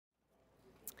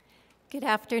Good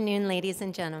afternoon, ladies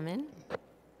and gentlemen.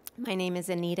 My name is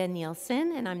Anita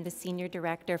Nielsen, and I'm the Senior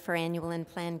Director for Annual and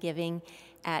Planned Giving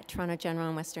at Toronto General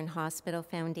and Western Hospital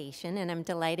Foundation, and I'm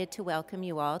delighted to welcome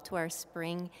you all to our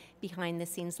Spring Behind the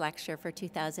Scenes lecture for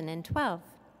 2012.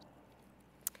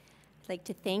 I'd like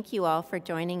to thank you all for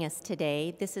joining us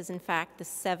today. This is in fact the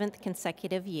 7th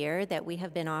consecutive year that we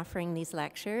have been offering these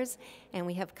lectures, and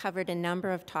we have covered a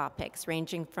number of topics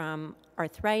ranging from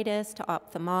arthritis to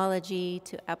ophthalmology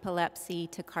to epilepsy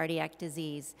to cardiac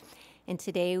disease. And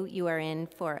today you are in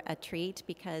for a treat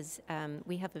because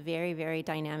we have a very, very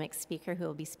dynamic speaker who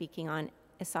will be speaking on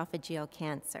esophageal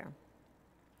cancer.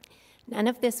 None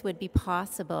of this would be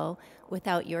possible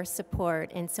without your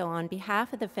support, and so on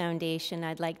behalf of the foundation,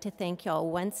 I'd like to thank you all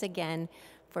once again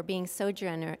for being so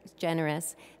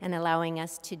generous and allowing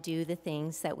us to do the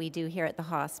things that we do here at the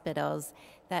hospitals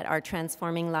that are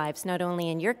transforming lives, not only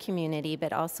in your community,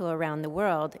 but also around the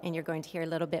world, and you're going to hear a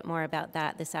little bit more about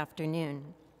that this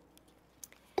afternoon.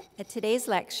 At today's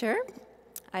lecture,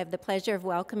 I have the pleasure of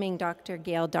welcoming Dr.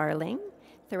 Gail Darling,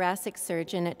 thoracic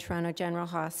surgeon at Toronto General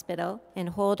Hospital and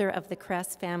holder of the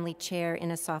Kress Family Chair in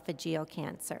Esophageal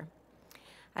Cancer.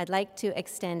 I'd like to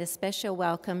extend a special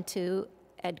welcome to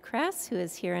Ed Kress, who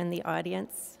is here in the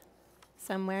audience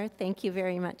somewhere. Thank you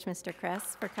very much, Mr.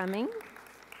 Kress, for coming.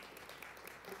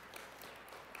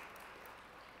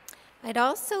 I'd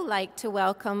also like to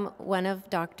welcome one of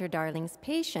Dr. Darling's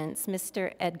patients,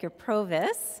 Mr. Edgar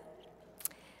Provis.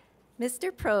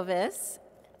 Mr. Provis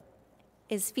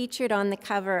is featured on the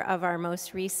cover of our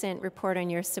most recent Report on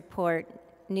Your Support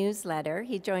newsletter.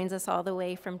 He joins us all the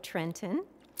way from Trenton.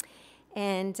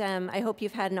 And I hope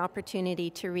you've had an opportunity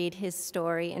to read his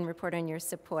story and Report on Your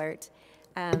Support.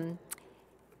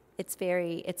 It's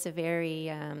a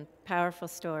very powerful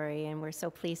story, and we're so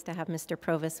pleased to have Mr.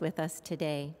 Provis with us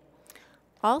today.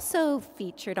 Also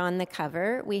featured on the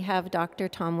cover, we have Dr.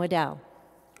 Tom Waddell.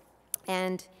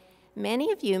 And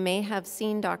many of you may have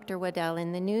seen Dr. Waddell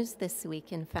in the news this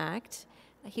week, in fact.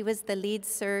 He was the lead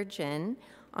surgeon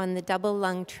on the double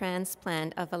lung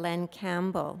transplant of Elaine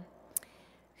Campbell,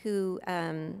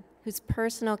 whose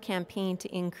personal campaign to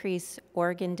increase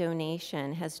organ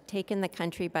donation has taken the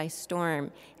country by storm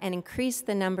and increased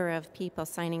the number of people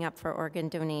signing up for organ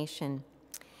donation.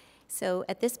 So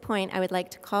at this point, I would like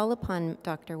to call upon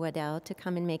Dr. Waddell to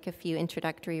come and make a few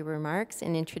introductory remarks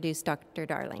and introduce Dr.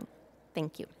 Darling.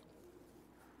 Thank you.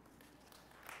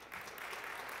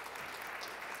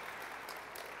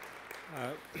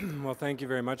 Well, thank you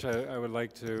very much. I would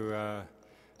like to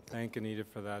thank Anita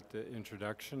for that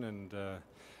introduction, and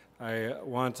I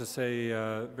want to say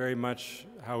very much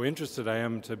how interested I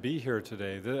am to be here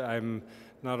today. I'm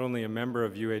not only a member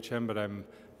of UHM, but I'm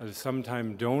a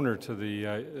sometime donor to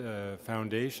the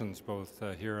foundations, both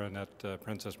here and at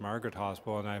Princess Margaret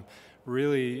Hospital, and I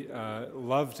really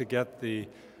love to get the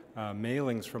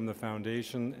mailings from the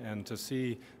foundation and to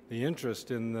see the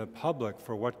interest in the public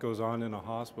for what goes on in a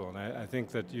hospital. And I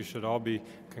think that you should all be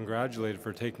congratulated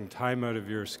for taking time out of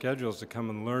your schedules to come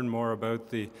and learn more about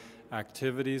the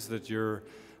activities that your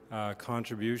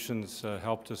contributions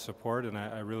help to support, and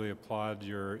I really applaud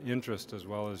your interest as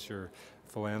well as your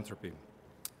philanthropy.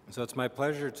 So it's my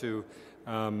pleasure to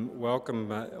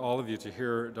welcome all of you to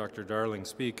hear Dr. Darling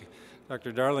speak.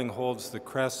 Dr. Darling holds the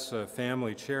Kress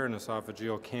Family Chair in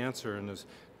Esophageal Cancer and is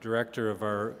director of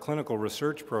our clinical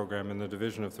research program in the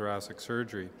Division of Thoracic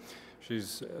Surgery.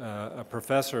 She's a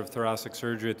professor of thoracic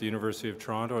surgery at the University of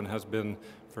Toronto and has been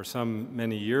for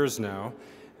many years now.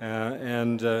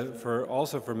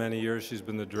 Also for many years, she's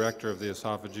been the director of the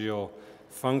Esophageal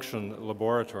Function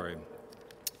Laboratory.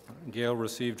 Gail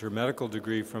received her medical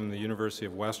degree from the University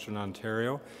of Western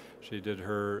Ontario. She did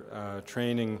her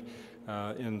training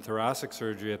in thoracic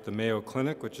surgery at the Mayo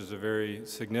Clinic, which is a very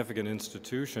significant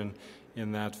institution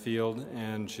in that field,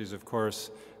 and she's of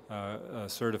course a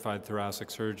certified thoracic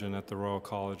surgeon at the Royal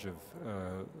College of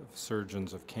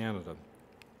Surgeons of Canada.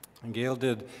 And Gail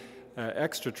did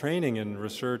extra training in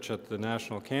research at the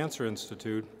National Cancer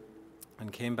Institute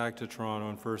and came back to Toronto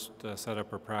and first set up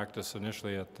her practice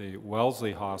initially at the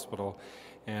Wellesley Hospital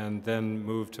and then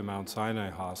moved to Mount Sinai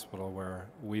Hospital where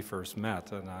we first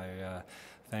met, and I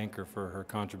thank her for her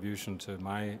contribution to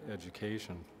my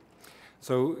education.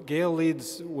 So Gail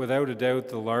leads, without a doubt,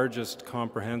 the largest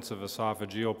comprehensive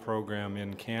esophageal program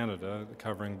in Canada,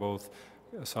 covering both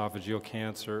esophageal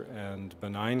cancer and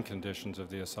benign conditions of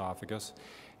the esophagus.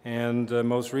 And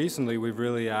most recently, we've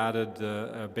really added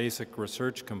a basic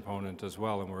research component as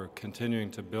well, and we're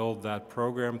continuing to build that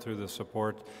program through the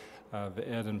support of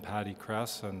Ed and Patty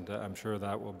Kress, and I'm sure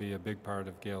that will be a big part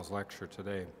of Gail's lecture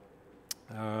today.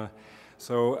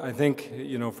 So I think,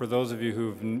 you know, for those of you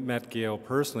who've met Gail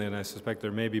personally, and I suspect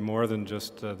there may be more than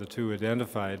just the two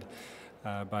identified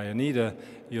by Anita,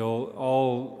 you'll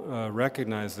all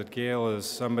recognize that Gail is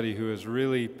somebody who is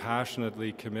really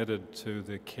passionately committed to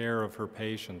the care of her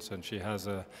patients, and she has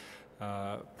a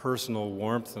personal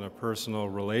warmth and a personal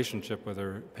relationship with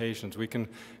her patients. We can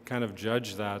kind of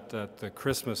judge that at the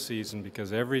Christmas season,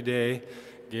 because every day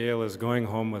Gail is going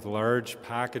home with large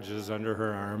packages under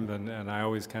her arm, and I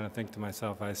always kind of think to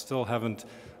myself, I still haven't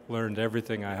learned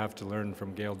everything I have to learn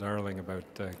from Gail Darling about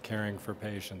caring for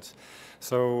patients.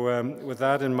 So with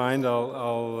that in mind,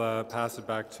 I'll pass it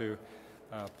back to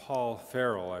Paul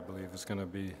Farrell, I believe, is going to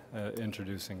be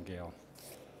introducing Gail.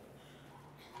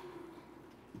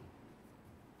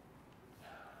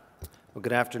 Well,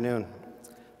 good afternoon.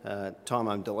 Tom,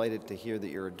 I'm delighted to hear that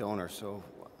you're a donor, so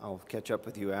I'll catch up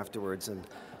with you afterwards. And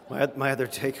my other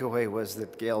takeaway was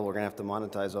that, Gail, we're going to have to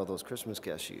monetize all those Christmas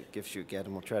gifts you get,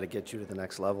 and we'll try to get you to the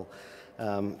next level.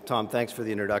 Tom, thanks for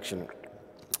the introduction.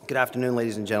 Good afternoon,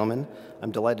 ladies and gentlemen.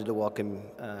 I'm delighted to welcome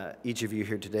each of you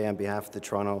here today on behalf of the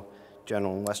Toronto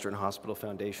General and Western Hospital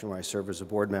Foundation, where I serve as a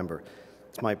board member.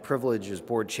 It's my privilege as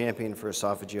board champion for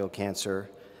esophageal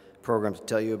cancer program to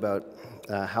tell you about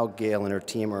how Gail and her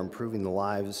team are improving the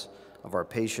lives of our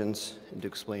patients and to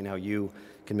explain how you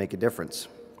can make a difference.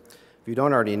 If you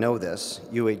don't already know this,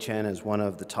 UHN is one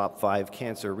of the top 5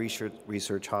 cancer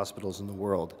research hospitals in the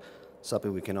world,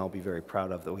 something we can all be very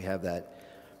proud of, that we have that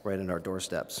right on our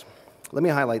doorsteps. Let me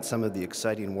highlight some of the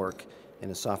exciting work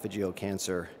in esophageal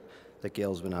cancer that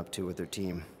Gail's been up to with her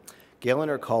team. Gail and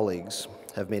her colleagues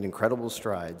have made incredible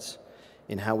strides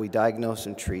in how we diagnose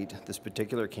and treat this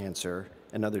particular cancer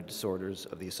and other disorders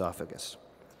of the esophagus.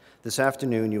 This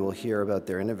afternoon, you will hear about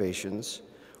their innovations,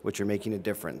 which are making a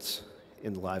difference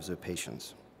in the lives of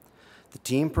patients. The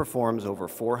team performs over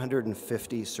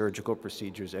 450 surgical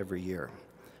procedures every year.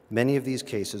 Many of these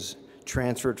cases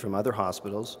transferred from other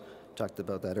hospitals, talked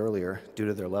about that earlier, due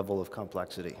to their level of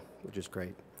complexity, which is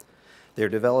great. They're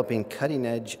developing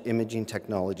cutting-edge imaging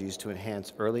technologies to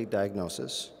enhance early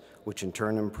diagnosis, which in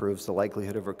turn improves the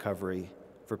likelihood of recovery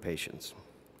for patients.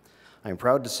 I am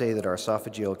proud to say that our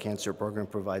esophageal cancer program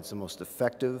provides the most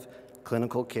effective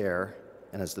clinical care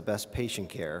and has the best patient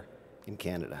care in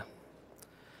Canada.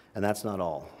 And that's not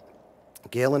all.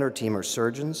 Gail and her team are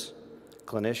surgeons,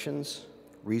 clinicians,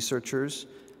 researchers,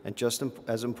 and just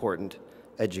as important,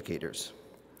 educators.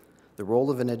 The role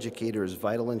of an educator is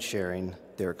vital in sharing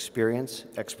their experience,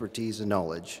 expertise, and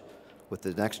knowledge with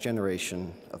the next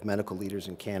generation of medical leaders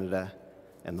in Canada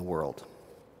and the world.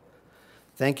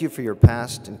 Thank you for your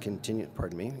past and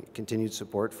continued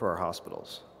support for our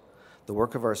hospitals. The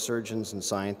work of our surgeons and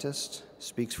scientists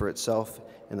speaks for itself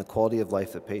in the quality of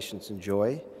life that patients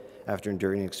enjoy after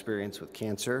enduring experience with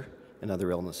cancer and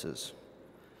other illnesses.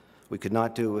 We could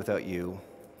not do it without you,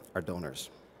 our donors.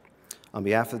 On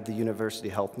behalf of the University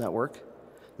Health Network,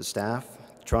 the staff,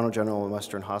 the Toronto General and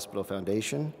Western Hospital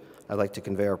Foundation, I'd like to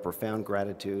convey our profound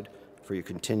gratitude for your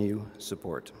continued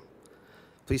support.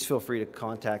 Please feel free to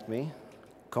contact me,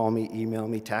 call me, email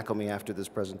me, tackle me after this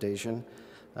presentation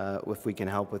if we can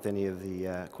help with any of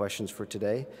the questions for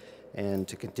today, and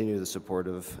to continue the support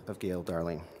of Gail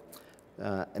Darling.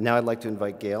 And now I'd like to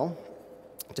invite Gail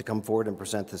to come forward and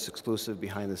present this exclusive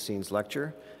behind-the-scenes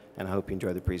lecture, and I hope you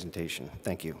enjoy the presentation.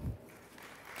 Thank you.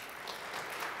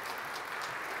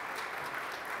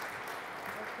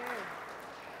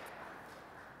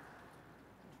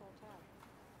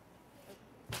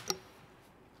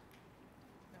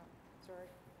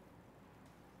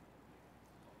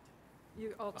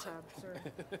 You alt-tab,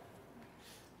 sorry.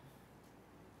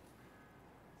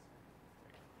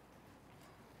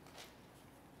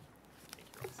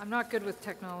 I'm not good with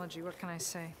technology, what can I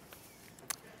say?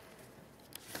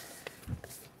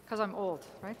 Because I'm old,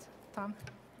 right, Tom?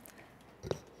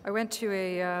 I went to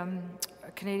a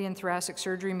Canadian thoracic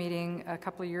surgery meeting a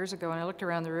couple of years ago, and I looked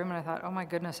around the room and I thought, oh my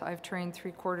goodness, I've trained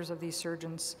 3/4 of these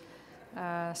surgeons.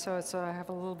 So I have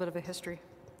a little bit of a history.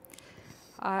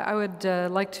 I would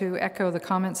like to echo the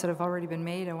comments that have already been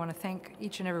made. I want to thank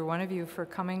each and every one of you for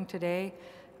coming today.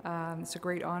 It's a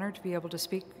great honor to be able to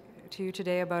speak to you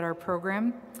today about our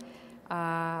program.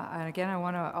 And again, I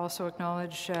want to also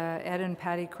acknowledge Ed and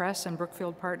Patty Kress and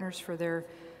Brookfield Partners for their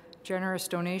generous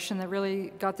donation that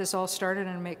really got this all started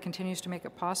and continues to make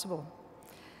it possible.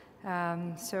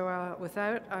 So with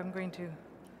that, I'm going to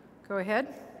go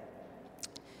ahead.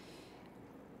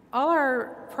 All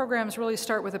our programs really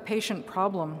start with a patient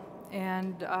problem,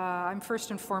 and I'm first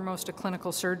and foremost a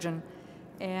clinical surgeon.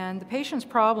 And the patient's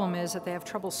problem is that they have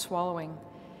trouble swallowing.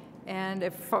 And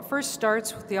it first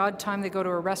starts with the odd time they go to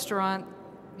a restaurant,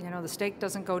 you know, the steak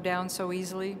doesn't go down so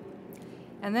easily.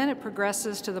 And then it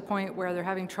progresses to the point where they're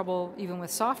having trouble even with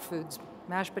soft foods,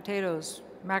 mashed potatoes,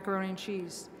 macaroni and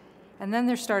cheese. And then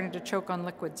they're starting to choke on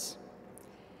liquids.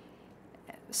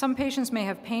 Some patients may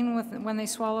have pain when they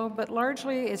swallow, but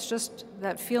largely it's just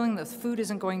that feeling that food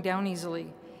isn't going down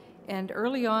easily. And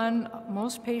early on,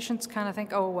 most patients kind of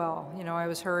think, oh, well, you know, I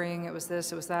was hurrying, it was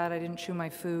this, it was that, I didn't chew my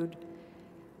food.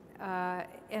 And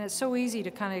it's so easy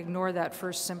to kind of ignore that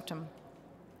first symptom.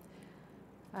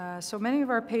 So many of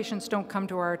our patients don't come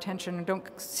to our attention and don't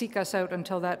seek us out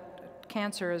until that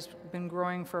cancer has been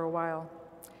growing for a while.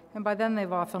 And by then,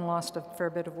 they've often lost a fair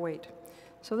bit of weight.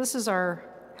 So this is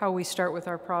how we start with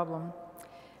our problem.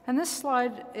 And this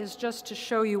slide is just to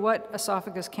show you what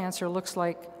esophagus cancer looks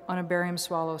like on a barium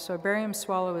swallow. So a barium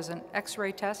swallow is an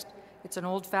X-ray test. It's an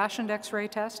old-fashioned X-ray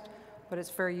test, but it's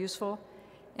very useful.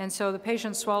 And so the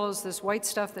patient swallows this white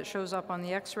stuff that shows up on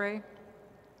the X-ray.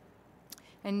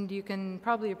 And you can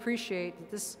probably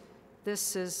appreciate that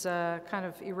this is kind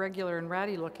of irregular and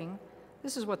ratty looking.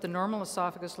 This is what the normal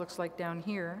esophagus looks like down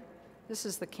here. This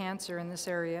is the cancer in this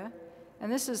area.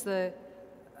 And this is the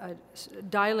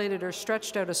dilated or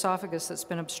stretched out esophagus that's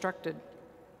been obstructed.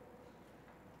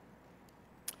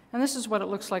 And this is what it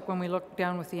looks like when we look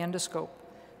down with the endoscope.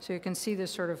 So you can see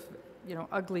this sort of, you know,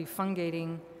 ugly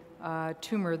fungating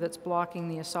tumor that's blocking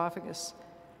the esophagus.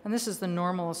 And this is the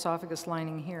normal esophagus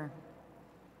lining here.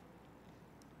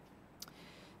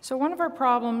 So one of our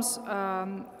problems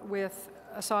with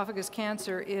esophagus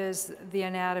cancer is the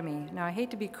anatomy. Now, I hate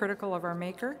to be critical of our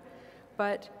maker,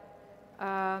 but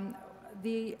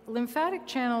the lymphatic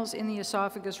channels in the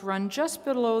esophagus run just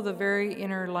below the very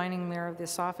inner lining layer of the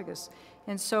esophagus.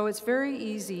 And so it's very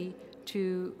easy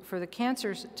for the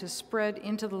cancers to spread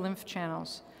into the lymph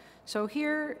channels. So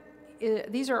here,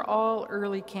 these are all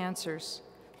early cancers.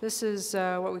 This is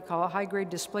what we call a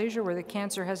high-grade dysplasia, where the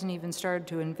cancer hasn't even started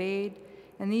to invade.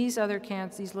 And these other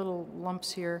these little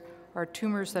lumps here are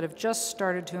tumors that have just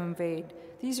started to invade.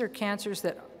 These are cancers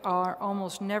that are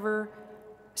almost never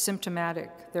symptomatic.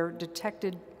 They're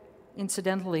detected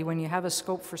incidentally when you have a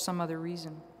scope for some other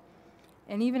reason.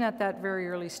 And even at that very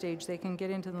early stage, they can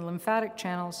get into the lymphatic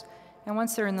channels, and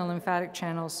once they're in the lymphatic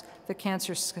channels, the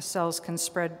cancer cells can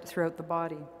spread throughout the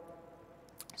body.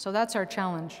 So that's our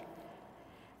challenge.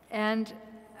 And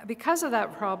because of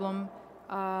that problem,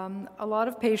 a lot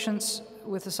of patients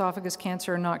with esophagus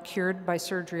cancer are not cured by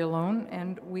surgery alone,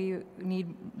 and we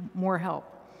need more help.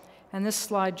 And this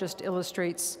slide just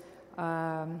illustrates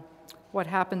what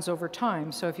happens over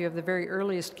time. So if you have the very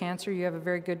earliest cancer, you have a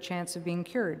very good chance of being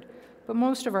cured. But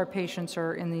most of our patients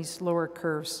are in these lower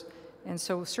curves, and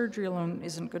so surgery alone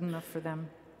isn't good enough for them.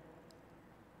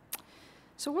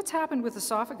 So what's happened with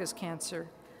esophagus cancer?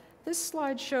 This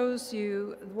slide shows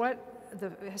you what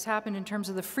has happened in terms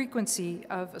of the frequency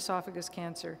of esophagus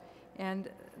cancer. And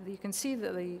you can see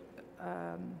that the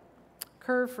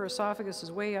curve for esophagus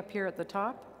is way up here at the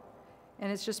top,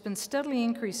 and it's just been steadily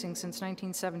increasing since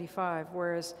 1975,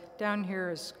 whereas down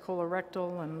here is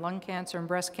colorectal and lung cancer and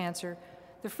breast cancer.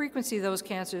 The frequency of those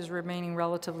cancers is remaining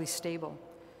relatively stable.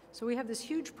 So we have this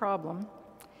huge problem,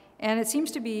 and it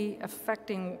seems to be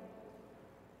affecting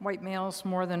white males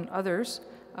more than others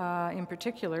in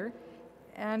particular.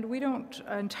 And we don't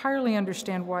entirely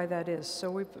understand why that is.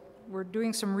 So we're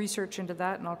doing some research into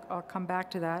that, and I'll come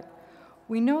back to that.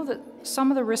 We know that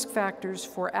some of the risk factors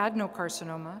for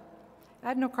adenocarcinoma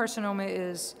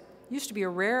used to be a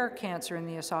rare cancer in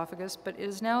the esophagus, but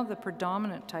is now the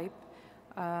predominant type.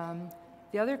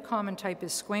 The other common type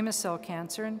is squamous cell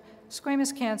cancer, and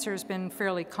squamous cancer has been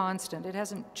fairly constant. It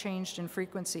hasn't changed in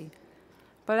frequency.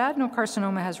 But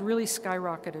adenocarcinoma has really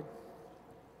skyrocketed.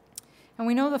 And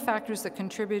we know the factors that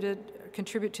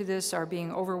contribute to this are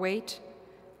being overweight,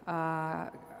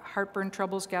 heartburn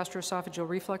troubles, gastroesophageal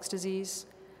reflux disease,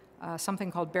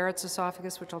 something called Barrett's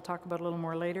esophagus, which I'll talk about a little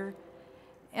more later.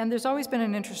 And there's always been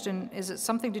an interest in, is it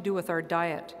something to do with our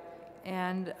diet?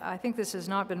 And I think this has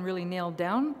not been really nailed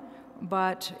down,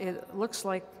 but it looks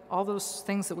like all those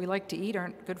things that we like to eat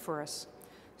aren't good for us.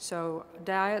 So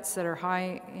diets that are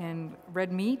high in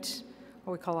red meat,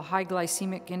 what we call a high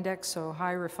glycemic index, so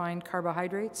high refined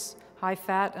carbohydrates, high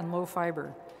fat, and low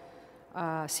fiber,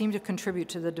 seem to contribute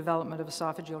to the development of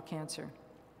esophageal cancer.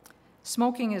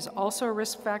 Smoking is also a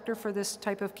risk factor for this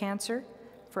type of cancer,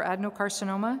 for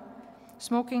adenocarcinoma.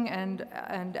 Smoking and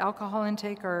alcohol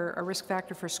intake are a risk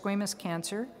factor for squamous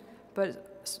cancer, but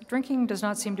drinking does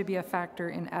not seem to be a factor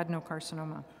in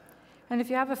adenocarcinoma. And if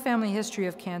you have a family history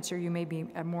of cancer, you may be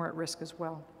more at risk as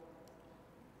well.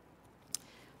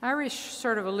 I already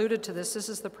sort of alluded to this. This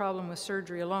is the problem with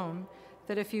surgery alone,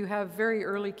 that if you have very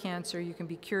early cancer, you can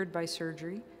be cured by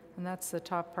surgery, and that's the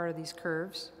top part of these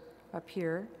curves up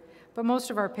here. But most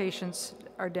of our patients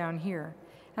are down here.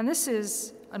 And this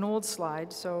is an old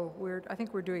slide, so I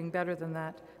think we're doing better than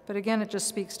that. But again, it just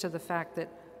speaks to the fact that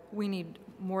we need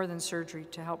more than surgery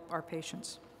to help our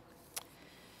patients.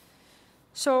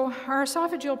 So our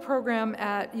esophageal program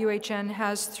at UHN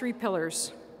has 3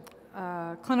 pillars.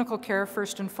 Clinical care,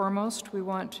 first and foremost. We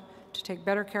want to take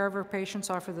better care of our patients,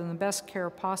 offer them the best care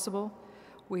possible.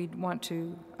 We want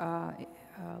to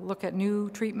look at new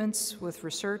treatments with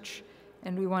research,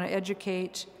 and we want to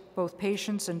educate both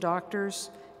patients and doctors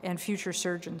and future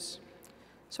surgeons.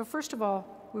 So first of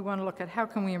all, we want to look at how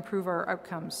can we improve our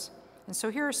outcomes. And so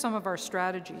here are some of our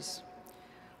strategies.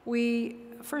 We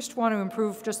first want to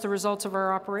improve just the results of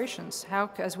our operations. How,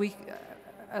 as we,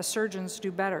 as surgeons,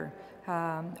 do better,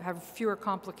 have fewer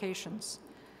complications.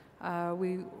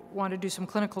 We want to do some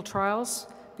clinical trials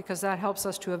because that helps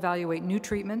us to evaluate new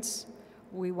treatments.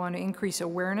 We want to increase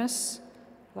awareness.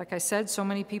 Like I said, so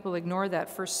many people ignore that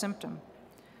first symptom.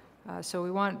 So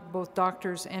we want both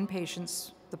doctors and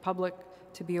patients, the public,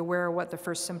 to be aware of what the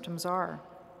first symptoms are.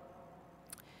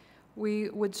 We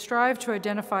would strive to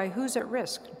identify who's at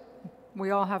risk.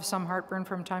 We all have some heartburn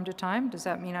from time to time. Does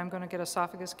that mean I'm going to get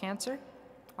esophagus cancer?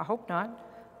 I hope not.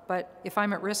 But if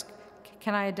I'm at risk,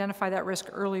 can I identify that risk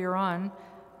earlier on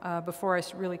before I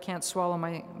really can't swallow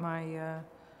my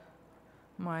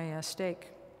steak?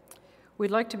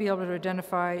 We'd like to be able to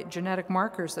identify genetic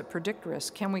markers that predict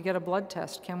risk. Can we get a blood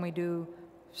test? Can we do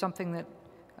something that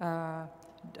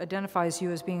identifies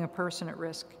you as being a person at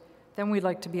risk? Then we'd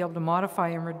like to be able to modify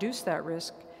and reduce that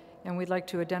risk, and we'd like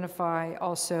to identify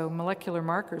also molecular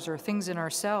markers or things in our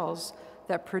cells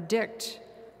that predict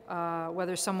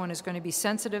whether someone is going to be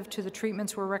sensitive to the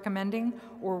treatments we're recommending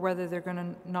or whether they're going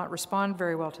to not respond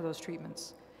very well to those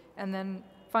treatments. And then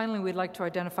finally, we'd like to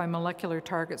identify molecular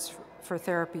targets for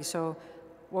therapy, so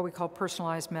what we call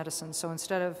personalized medicine. So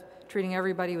instead of treating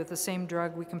everybody with the same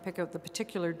drug, we can pick out the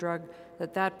particular drug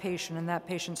that that patient and that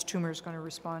patient's tumor is going to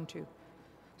respond to.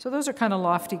 So those are kind of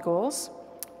lofty goals,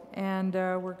 and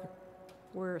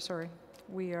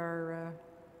we are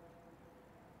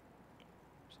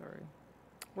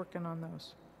working on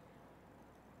those.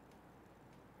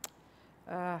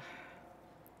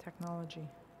 Technology.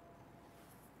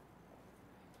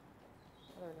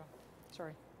 Oh, there we go.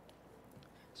 Sorry,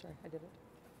 I did it.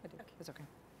 It's okay.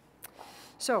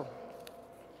 So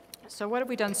what have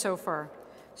we done so far?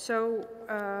 So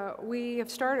we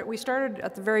started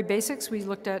at the very basics. We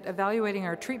looked at evaluating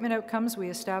our treatment outcomes. We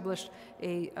established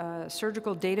a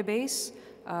surgical database,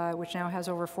 which now has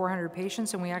over 400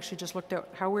 patients, and we actually just looked at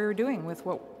how we were doing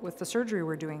with the surgery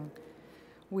we're doing.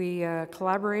 We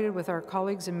collaborated with our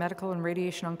colleagues in medical and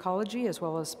radiation oncology, as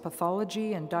well as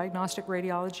pathology and diagnostic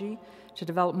radiology, to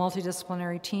develop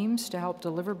multidisciplinary teams to help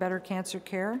deliver better cancer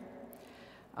care.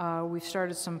 We've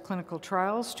started some clinical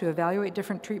trials to evaluate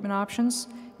different treatment options,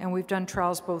 and we've done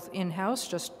trials both in-house,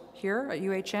 just here at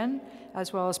UHN,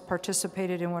 as well as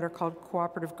participated in what are called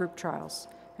cooperative group trials,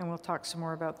 and we'll talk some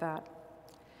more about that.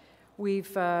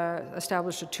 We've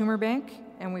established a tumor bank,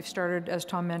 and we've started, as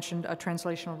Tom mentioned, a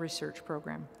translational research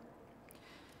program.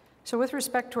 So with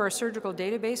respect to our surgical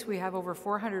database, we have over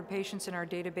 400 patients in our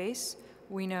database.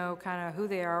 We know kind of who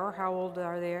they are, how old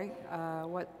are they,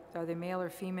 what are they, male or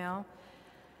female.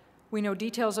 We know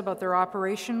details about their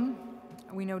operation.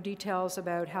 We know details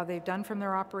about how they've done from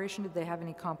their operation. Did they have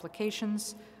any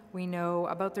complications? We know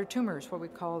about their tumors, what we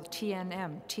call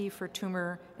TNM, T for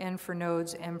tumor, N for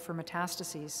nodes, M for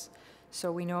metastases.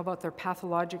 So we know about their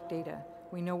pathologic data.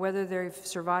 We know whether they've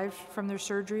survived from their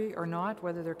surgery or not,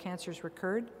 whether their cancer's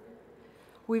recurred.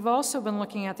 We've also been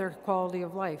looking at their quality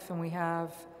of life, and we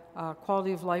have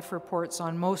quality of life reports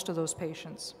on most of those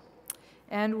patients.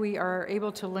 And we are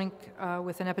able to link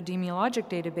with an epidemiologic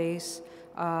database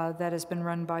that has been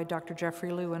run by Dr.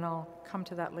 Jeffrey Liu, and I'll come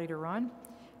to that later on.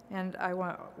 And I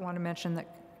want to mention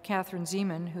that Catherine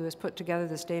Zeman, who has put together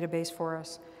this database for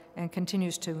us and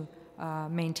continues to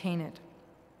maintain it.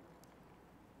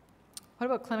 What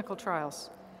about clinical trials?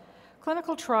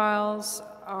 Clinical trials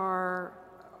are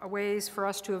ways for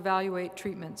us to evaluate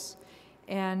treatments,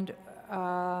 and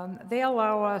they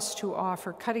allow us to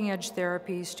offer cutting-edge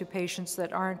therapies to patients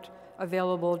that aren't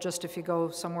available just if you go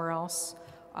somewhere else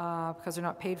because they're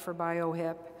not paid for by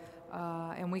OHIP,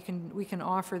 and we can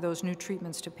offer those new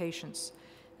treatments to patients.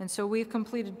 And so we've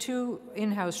completed 2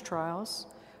 in-house trials.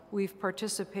 We've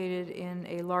participated in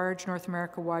a large North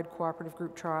America-wide cooperative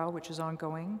group trial, which is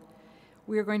ongoing.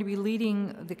 We are going to be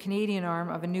leading the Canadian arm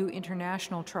of a new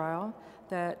international trial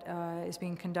that is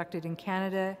being conducted in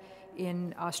Canada,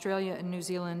 in Australia and New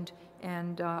Zealand,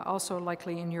 and also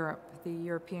likely in Europe. The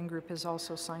European group has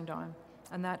also signed on,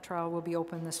 and that trial will be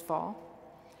open this fall.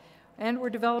 And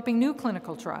we're developing new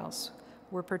clinical trials.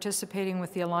 We're participating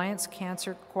with the Alliance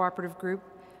Cancer Cooperative Group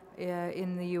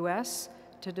in the US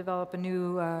to develop a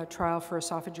new trial for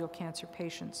esophageal cancer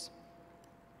patients.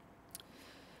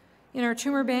 In our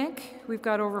tumor bank, we've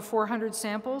got over 400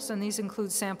 samples, and these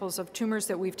include samples of tumors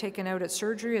that we've taken out at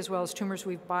surgery, as well as tumors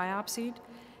we've biopsied.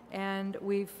 And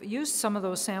we've used some of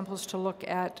those samples to look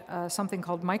at something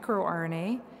called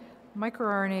microRNA.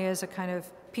 MicroRNA is a kind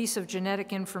of piece of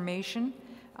genetic information,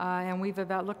 and we've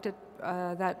looked at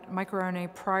that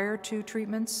microRNA prior to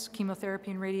treatments,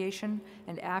 chemotherapy and radiation,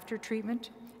 and after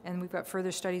treatment. And we've got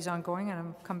further studies ongoing, and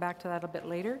I'll come back to that a bit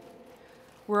later.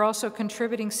 We're also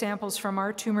contributing samples from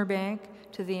our tumor bank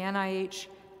to the NIH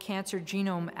Cancer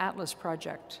Genome Atlas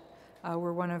project.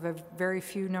 We're one of a very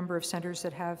few number of centers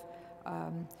that have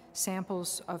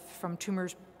samples from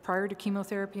tumors prior to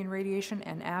chemotherapy and radiation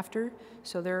and after,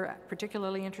 so they're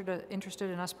particularly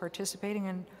interested in us participating,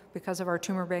 and because of our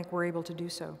tumor bank, we're able to do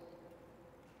so.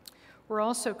 We're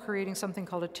also creating something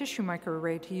called a tissue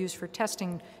microarray to use for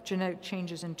testing genetic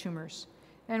changes in tumors,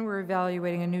 and we're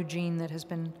evaluating a new gene that has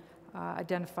been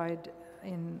identified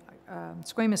in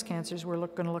squamous cancers. We're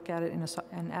going to look at it in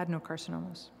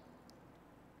adenocarcinomas.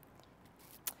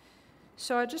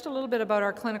 So just a little bit about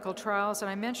our clinical trials, and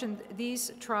I mentioned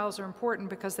these trials are important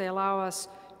because they allow us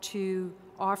to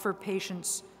offer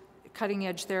patients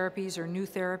cutting-edge therapies or new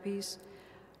therapies.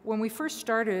 When we first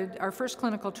started, our first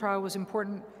clinical trial was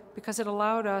important because it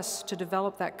allowed us to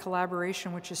develop that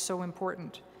collaboration, which is so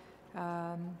important.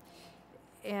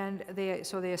 And they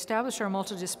established our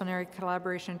multidisciplinary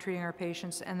collaboration in treating our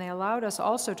patients, and they allowed us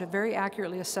also to very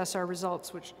accurately assess our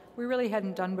results, which we really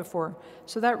hadn't done before.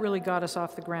 So that really got us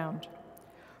off the ground.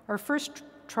 Our first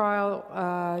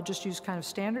trial just used kind of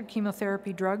standard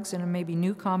chemotherapy drugs in a maybe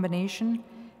new combination,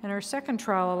 and our second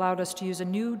trial allowed us to use a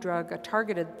new drug, a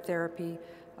targeted therapy,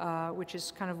 which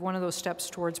is kind of one of those steps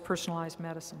towards personalized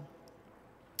medicine.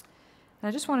 And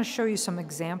I just want to show you some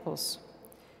examples.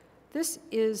 This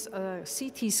is a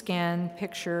CT scan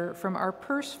picture from our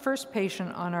first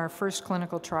patient on our first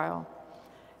clinical trial.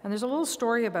 And there's a little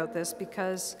story about this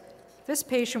because this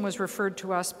patient was referred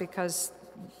to us because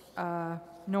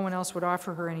no one else would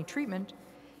offer her any treatment.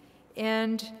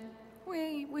 And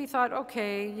we thought,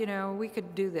 okay, you know, we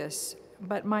could do this.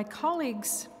 But my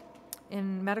colleagues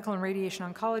in medical and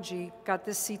radiation oncology got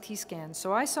this CT scan.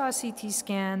 So I saw a CT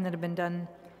scan that had been done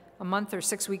a month or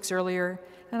 6 weeks earlier,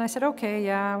 and I said, okay,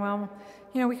 yeah, well,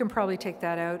 you know, we can probably take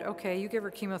that out. Okay, you give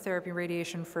her chemotherapy and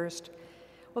radiation first.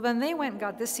 Well, then they went and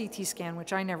got this CT scan,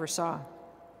 which I never saw,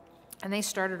 and they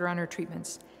started her on her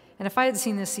treatments. And if I had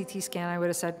seen this CT scan, I would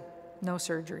have said, no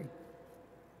surgery.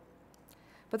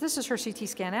 But this is her CT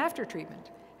scan after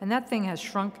treatment, and that thing has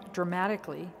shrunk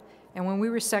dramatically, and when we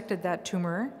resected that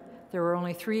tumor, there were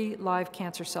only 3 live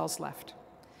cancer cells left.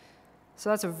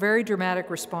 So that's a very dramatic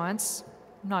response.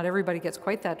 Not everybody gets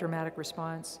quite that dramatic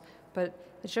response, but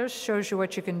it just shows you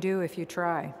what you can do if you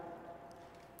try.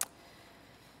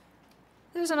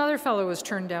 There's another fellow who was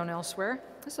turned down elsewhere.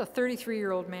 This is a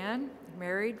 33-year-old man,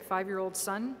 married, 5-year-old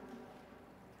son.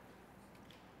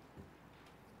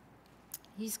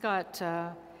 He's got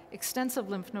extensive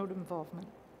lymph node involvement.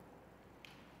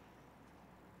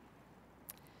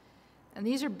 And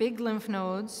these are big lymph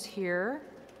nodes here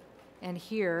and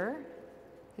here.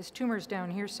 His tumor's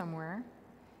down here somewhere.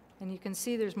 And you can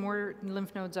see there's more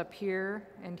lymph nodes up here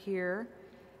and here.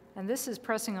 And this is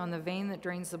pressing on the vein that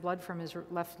drains the blood from his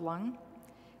left lung.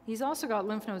 He's also got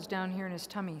lymph nodes down here in his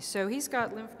tummy. So he's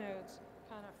got lymph nodes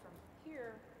kind of from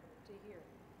here to here.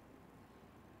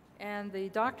 And the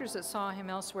doctors that saw him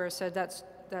elsewhere said,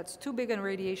 that's too big a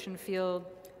radiation field.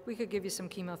 We could give you some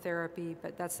chemotherapy,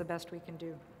 but that's the best we can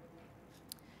do.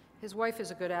 His wife is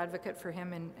a good advocate for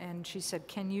him, and she said,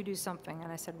 can you do something?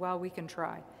 And I said, well, we can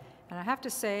try. And I have to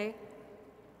say,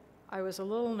 I was a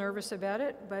little nervous about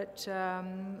it, but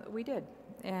we did.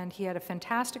 And he had a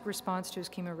fantastic response to his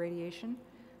chemoradiation.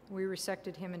 We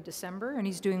resected him in December, and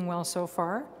he's doing well so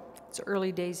far. It's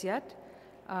early days yet,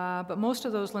 but most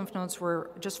of those lymph nodes were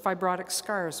just fibrotic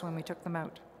scars when we took them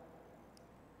out.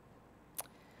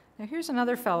 Now here's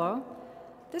another fellow.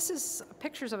 This is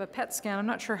pictures of a PET scan. I'm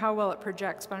not sure how well it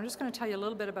projects, but I'm just going to tell you a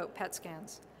little bit about PET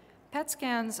scans. PET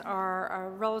scans are a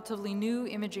relatively new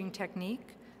imaging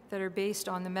technique that are based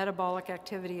on the metabolic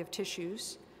activity of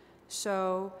tissues.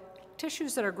 So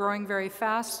tissues that are growing very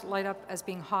fast light up as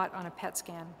being hot on a PET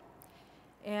scan.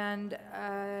 And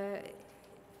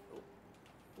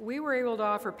we were able to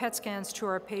offer PET scans to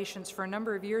our patients for a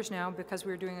number of years now because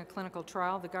we were doing a clinical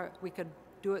trial. We could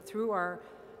do it through our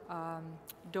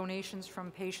donations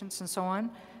from patients and so on,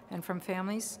 and from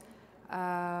families.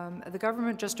 The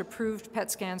government just approved PET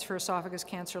scans for esophagus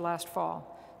cancer last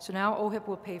fall. So now OHIP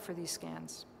will pay for these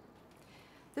scans.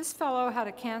 This fellow had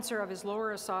a cancer of his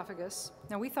lower esophagus.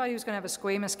 Now, we thought he was going to have a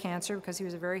squamous cancer because he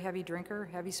was a very heavy drinker,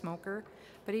 heavy smoker,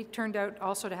 but he turned out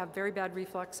also to have very bad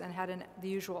reflux and had the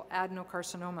usual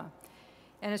adenocarcinoma.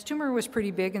 And his tumor was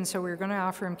pretty big, and so we were going to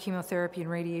offer him chemotherapy and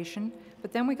radiation,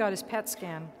 but then we got his PET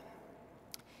scan.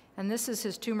 And this is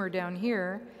his tumor down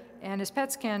here, and his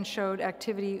PET scan showed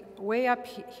activity way up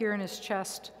here in his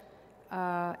chest,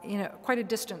 quite a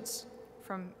distance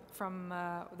from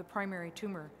the primary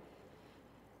tumor.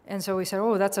 And so we said,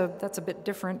 oh, that's a bit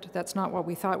different. That's not what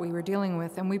we thought we were dealing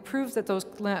with. And we proved that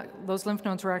those lymph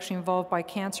nodes were actually involved by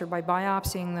cancer by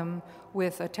biopsying them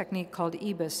with a technique called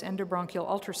EBUS, endobronchial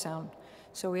ultrasound.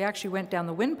 So we actually went down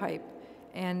the windpipe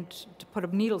and to put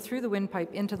a needle through the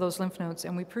windpipe into those lymph nodes,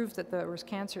 and we proved that there was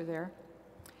cancer there.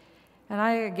 And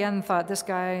I, again, thought, this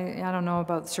guy, I don't know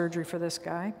about surgery for this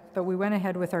guy, but we went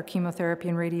ahead with our chemotherapy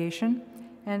and radiation.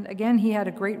 And again, he had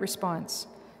a great response.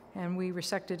 And we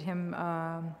resected him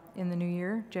in the new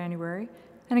year, January.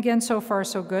 And again, so far,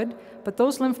 so good. But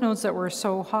those lymph nodes that were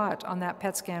so hot on that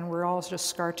PET scan were all just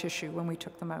scar tissue when we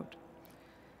took them out.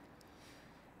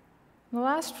 The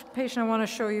last patient I want to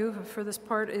show you for this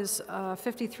part is a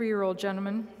 53-year-old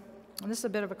gentleman. And this is a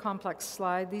bit of a complex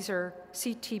slide. These are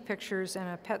CT pictures and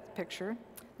a PET picture.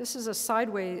 This is a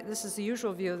sideways, this is the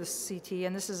usual view of the CT,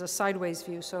 and this is a sideways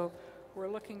view. So we're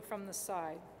looking from the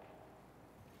side.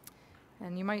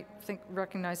 And you might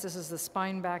recognize this is the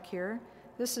spine back here.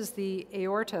 This is the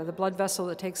aorta, the blood vessel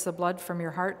that takes the blood from your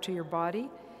heart to your body.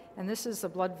 And this is the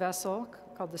blood vessel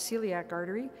called the celiac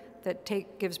artery that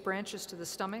gives branches to the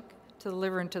stomach, to the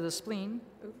liver, and to the spleen.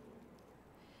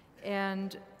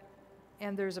 And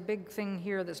there's a big thing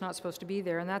here that's not supposed to be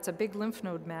there, and that's a big lymph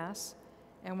node mass.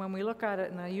 And when we look at it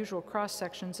in the usual cross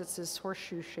sections, it's this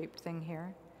horseshoe-shaped thing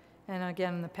here. And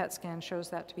again, the PET scan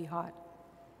shows that to be hot.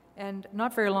 And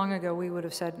not very long ago, we would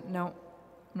have said, no,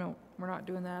 we're not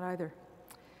doing that either.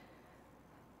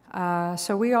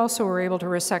 So we also were able to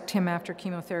resect him after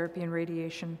chemotherapy and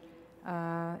radiation.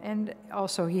 And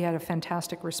also, he had a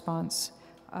fantastic response.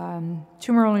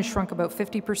 Tumor only shrunk about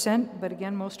 50%, but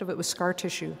again, most of it was scar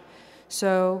tissue.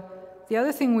 So the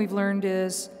other thing we've learned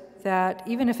is that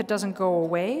even if it doesn't go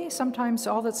away, sometimes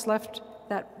all that's left,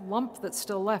 that lump that's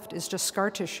still left, is just scar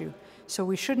tissue. So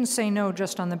we shouldn't say no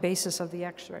just on the basis of the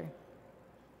X-ray.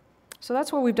 So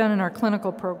that's what we've done in our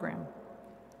clinical program.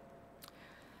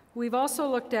 We've also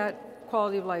looked at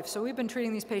quality of life. So we've been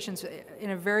treating these patients in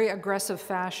a very aggressive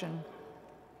fashion.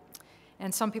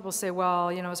 And some people say, well,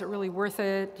 is it really worth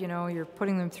it? You're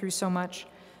putting them through so much.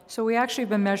 So we actually have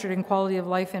been measuring quality of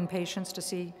life in patients to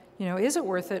see, is it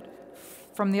worth it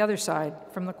from the other side,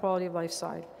 from the quality of life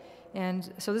side.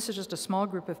 And so this is just a small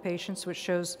group of patients, which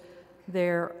shows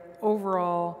their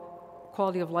overall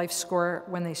quality of life score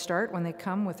when they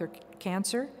come with their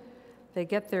cancer. They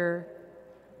get their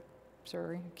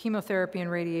chemotherapy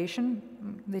and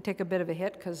radiation. They take a bit of a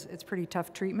hit because it's pretty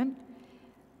tough treatment.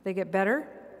 They get better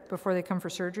before they come for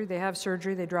surgery. They have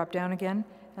surgery, they drop down again,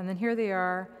 and then here they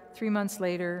are 3 months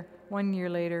later, 1 year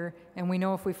later, and we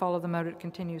know if we follow them out, it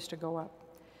continues to go up.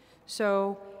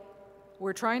 So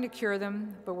we're trying to cure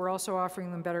them, but we're also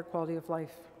offering them better quality of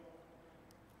life.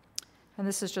 And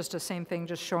this is just the same thing,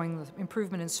 just showing the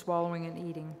improvement in swallowing and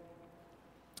eating.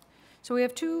 So we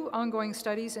have 2 ongoing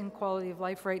studies in quality of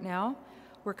life right now.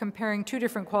 We're comparing 2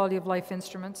 different quality of life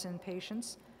instruments in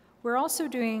patients. We're also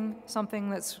doing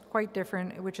something that's quite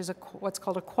different, which is what's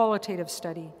called a qualitative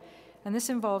study. And this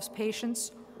involves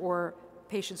patients or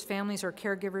patients' families or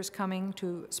caregivers coming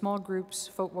to small groups,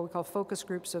 what we call focus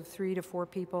groups of 3 to 4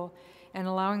 people, and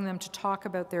allowing them to talk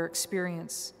about their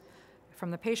experience. From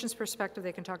the patient's perspective,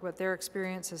 they can talk about their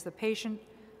experience as the patient,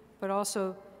 but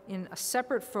also in a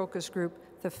separate focus group,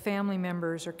 the family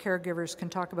members or caregivers can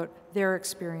talk about their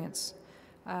experience.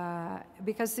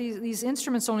 Because these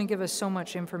instruments only give us so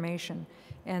much information,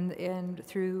 and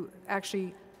through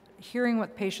actually hearing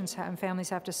what patients and families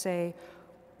have to say,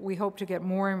 we hope to get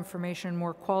more information,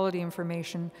 more quality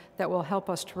information that will help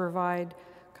us to provide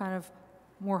kind of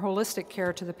more holistic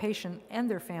care to the patient and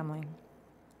their family.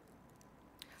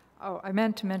 Oh, I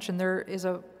meant to mention there is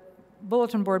a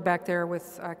bulletin board back there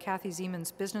with Kathy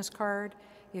Zeman's business card.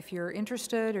 If you're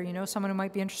interested or you know someone who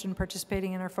might be interested in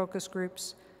participating in our focus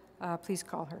groups, please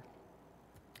call her.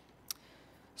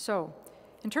 So,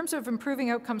 in terms of improving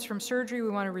outcomes from surgery,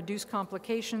 we want to reduce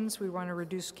complications, we want to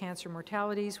reduce cancer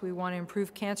mortalities, we want to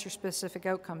improve cancer-specific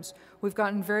outcomes. We've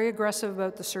gotten very aggressive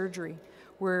about the surgery,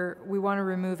 where we want to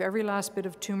remove every last bit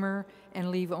of tumor and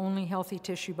leave only healthy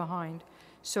tissue behind.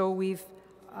 So we've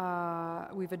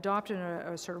we've adopted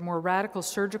a sort of more radical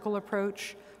surgical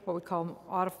approach, what we call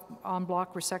en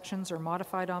bloc resections or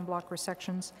modified en bloc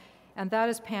resections, and that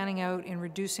is panning out in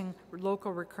reducing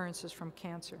local recurrences from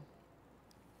cancer.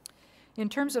 In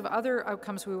terms of other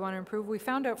outcomes we want to improve, we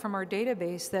found out from our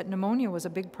database that pneumonia was a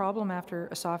big problem after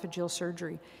esophageal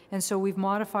surgery, and so we've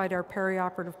modified our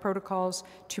perioperative protocols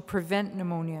to prevent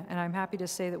pneumonia, and I'm happy to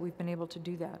say that we've been able to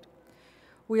do that.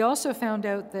 We also found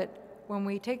out that when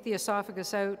we take the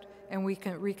esophagus out and we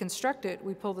can reconstruct it,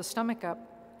 we pull the stomach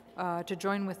up to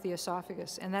join with the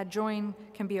esophagus, and that join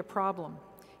can be a problem,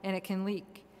 and it can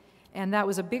leak, and that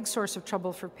was a big source of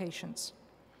trouble for patients.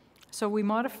 So we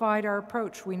modified our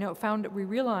approach. We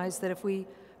realized that if we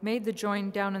made the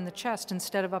join down in the chest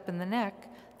instead of up in the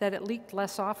neck, that it leaked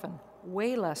less often,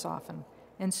 way less often.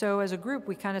 And so as a group,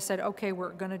 we kind of said, okay,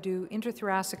 we're going to do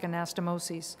intrathoracic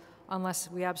anastomoses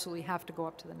unless we absolutely have to go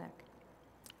up to the neck.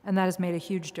 And that has made a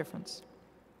huge difference.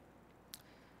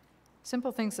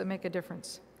 Simple things that make a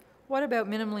difference. What about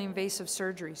minimally invasive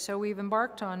surgery? So we've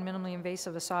embarked on minimally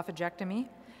invasive esophagectomy.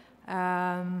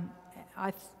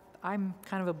 I'm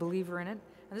kind of a believer in it.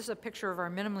 And this is a picture of our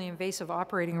minimally invasive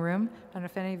operating room. I don't know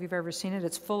if any of you have ever seen it.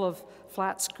 It's full of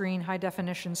flat screen, high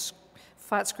definition,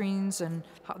 flat screens, and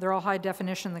they're all high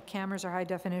definition. The cameras are high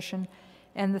definition.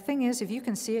 And the thing is, if you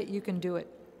can see it, you can do it.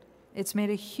 It's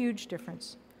made a huge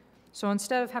difference. So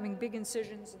instead of having big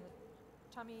incisions in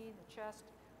the tummy, the chest,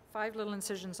 5 little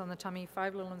incisions on the tummy,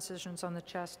 5 little incisions on the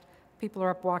chest, people are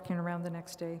up walking around the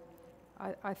next day.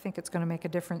 I think it's going to make a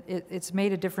difference. It's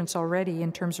made a difference already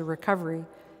in terms of recovery,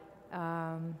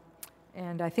 and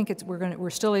I think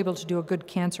we're still able to do a good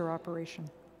cancer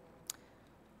operation.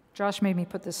 Josh made me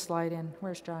put this slide in.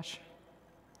 Where's Josh?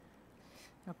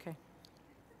 Okay.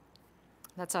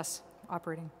 That's us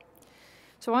operating.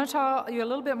 So I want to tell you a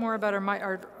little bit more about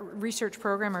our research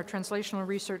program, our translational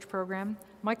research program.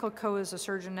 Michael Coe is a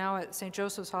surgeon now at St.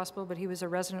 Joseph's Hospital, but he was a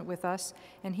resident with us,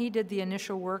 and he did the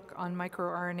initial work on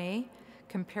microRNA,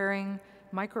 comparing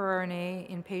microRNA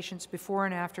in patients before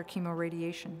and after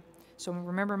chemoradiation. So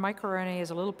remember, microRNA is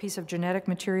a little piece of genetic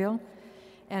material,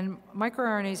 and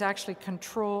microRNAs actually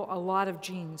control a lot of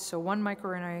genes. So one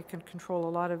microRNA can control a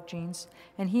lot of genes,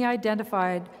 and he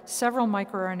identified several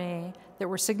microRNA that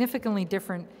were significantly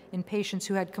different in patients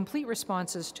who had complete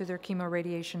responses to their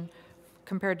chemoradiation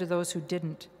compared to those who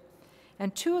didn't.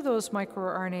 And 2 of those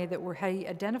microRNA that were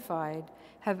identified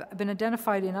have been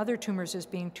identified in other tumors as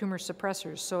being tumor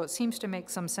suppressors, so it seems to make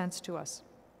some sense to us.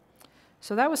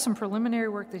 So that was some preliminary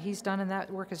work that he's done, and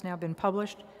that work has now been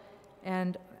published.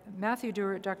 And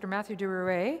Dr. Matthew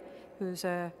Durouet, who's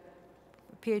a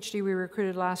PhD we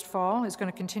recruited last fall, is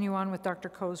going to continue on with Dr.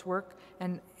 Coe's work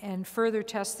and further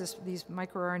test these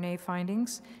microRNA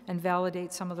findings and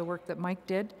validate some of the work that Mike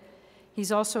did.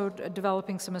 He's also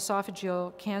developing some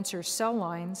esophageal cancer cell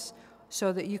lines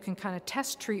so that you can kind of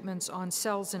test treatments on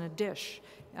cells in a dish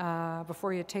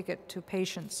before you take it to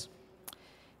patients.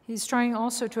 He's trying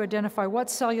also to identify what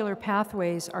cellular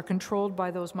pathways are controlled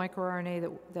by those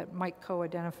microRNA that Mike Coe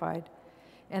identified,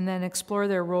 and then explore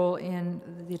their role in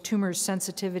the tumor's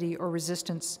sensitivity or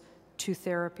resistance to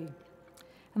therapy.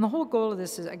 And the whole goal of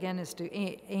this is, again, is to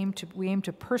aim to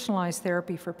personalize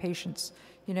therapy for patients.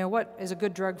 You know, what is a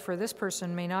good drug for this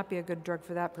person may not be a good drug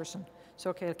for that person. So,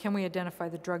 okay, can we identify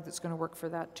the drug that's going to work for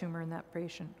that tumor in that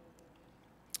patient?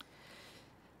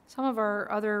 Some of our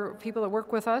other people that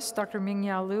work with us, Dr.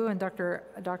 Mingyao Liu and Dr.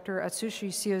 Atsushi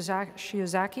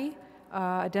Shiozaki,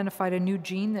 identified a new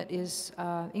gene that is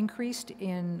increased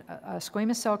in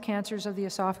squamous cell cancers of the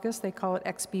esophagus. They call it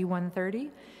XB130.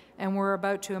 And we're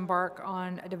about to embark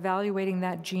on evaluating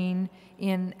that gene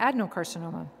in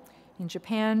adenocarcinoma. In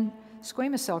Japan,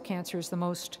 squamous cell cancer is the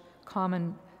most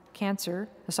common cancer,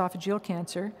 esophageal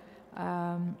cancer,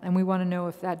 and we want to know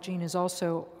if that gene is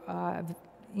also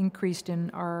increased in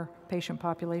our patient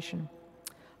population.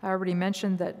 I already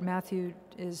mentioned that Matthew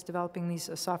is developing these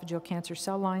esophageal cancer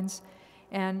cell lines,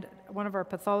 and one of our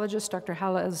pathologists, Dr.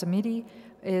 Hala El-Zamidi,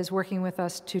 is working with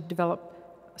us to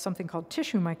develop something called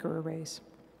tissue microarrays.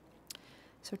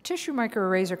 So tissue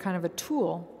microarrays are kind of a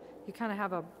tool. You kind of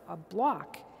have a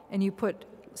block, and you put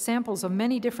samples of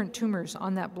many different tumors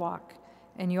on that block,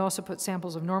 and you also put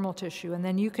samples of normal tissue, and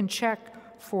then you can check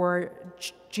for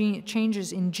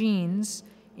changes in genes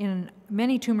in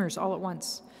many tumors all at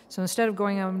once. So instead of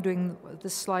going out and doing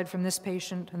this slide from this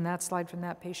patient and that slide from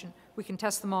that patient, we can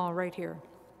test them all right here.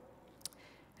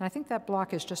 And I think that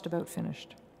block is just about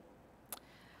finished.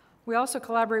 We also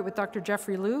collaborate with Dr.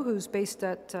 Jeffrey Liu, who's based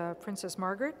at Princess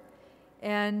Margaret,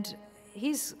 and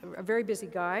he's a very busy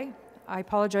guy. I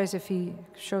apologize if he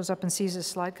shows up and sees this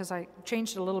slide because I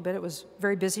changed it a little bit. It was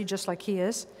very busy, just like he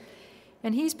is.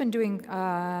 And he's been doing,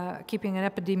 keeping an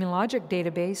epidemiologic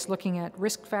database looking at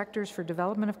risk factors for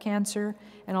development of cancer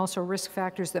and also risk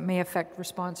factors that may affect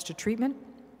response to treatment.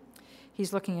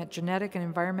 He's looking at genetic and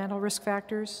environmental risk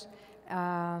factors,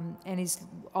 and he's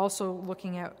also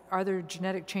looking at are there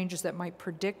genetic changes that might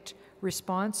predict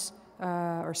response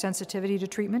or sensitivity to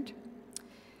treatment.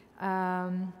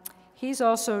 He's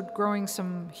also growing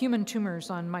some human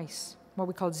tumors on mice, what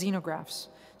we call xenografts.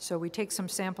 So we take some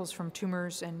samples from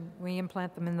tumors and we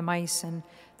implant them in the mice, and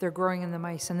they're growing in the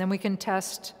mice. And then we can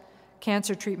test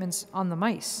cancer treatments on the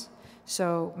mice.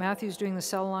 So Matthew's doing the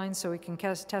cell lines so we can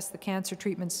test the cancer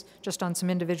treatments just on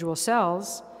some individual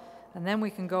cells, and then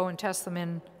we can go and test them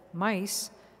in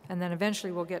mice, and then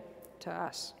eventually we'll get to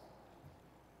us.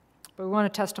 But we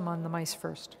want to test them on the mice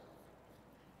first.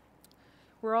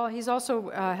 He's also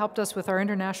helped us with our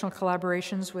international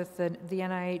collaborations with the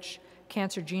NIH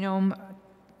Cancer Genome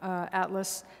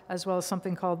Atlas, as well as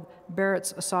something called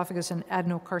Barrett's Esophagus and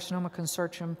Adenocarcinoma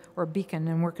Consortium, or BEACON,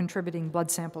 and we're contributing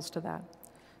blood samples to that.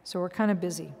 So we're kind of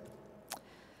busy.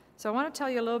 So I want to tell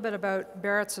you a little bit about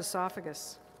Barrett's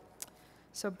esophagus.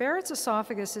 So Barrett's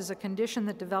esophagus is a condition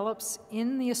that develops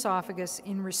in the esophagus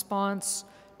in response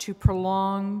to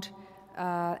prolonged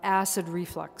acid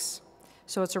reflux.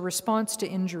 So it's a response to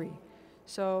injury.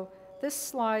 So this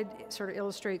slide sort of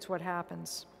illustrates what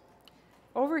happens.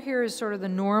 Over here is sort of the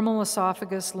normal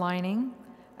esophagus lining,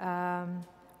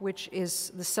 which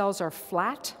is the cells are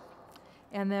flat.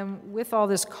 And then with all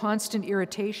this constant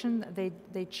irritation,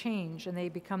 they change and they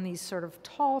become these sort of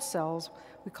tall cells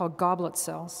we call goblet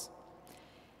cells.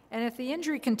 And if the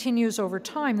injury continues over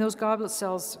time, those goblet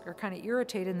cells are kind of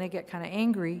irritated and they get kind of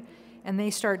angry, and they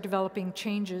start developing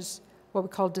changes, what we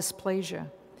call dysplasia.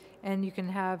 And you can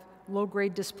have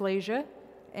low-grade dysplasia,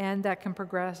 and that can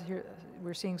progress here.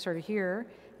 We're seeing sort of here,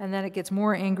 and then it gets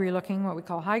more angry looking, what we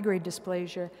call high-grade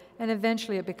dysplasia, and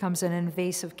eventually it becomes an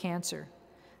invasive cancer.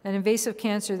 An invasive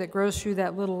cancer that grows through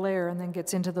that little layer and then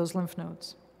gets into those lymph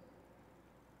nodes.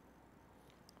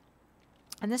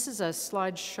 And this is a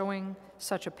slide showing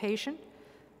such a patient.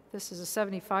 This is a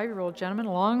 75-year-old gentleman,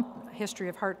 a long history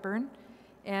of heartburn,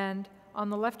 and on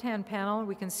the left-hand panel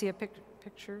we can see a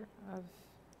picture of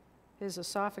his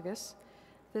esophagus.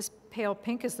 This pale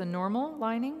pink is the normal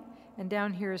lining, and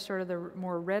down here is sort of the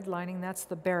more red lining. That's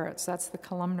the Barrett's, that's the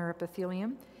columnar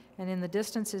epithelium, and in the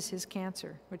distance is his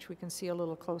cancer, which we can see a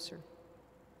little closer.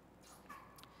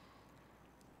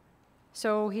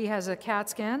 So he has a CAT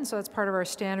scan, so that's part of our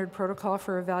standard protocol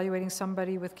for evaluating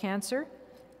somebody with cancer.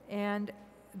 And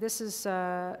this is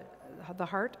the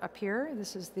heart up here,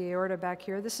 this is the aorta back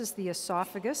here, this is the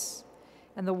esophagus,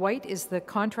 and the white is the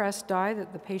contrast dye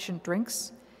that the patient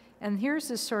drinks. And here's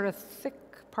this sort of thick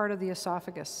part of the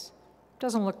esophagus.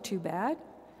 Doesn't look too bad.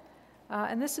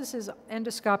 And this is his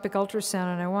endoscopic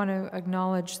ultrasound, and I want to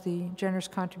acknowledge the generous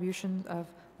contribution of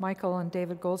Michael and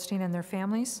David Goldstein and their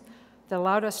families that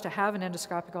allowed us to have an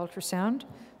endoscopic ultrasound.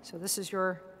 So this is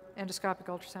your endoscopic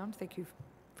ultrasound. Thank you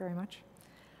very much.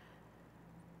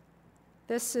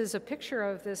 This is a picture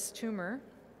of this tumor.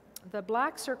 The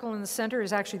black circle in the center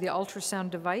is actually the ultrasound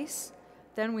device.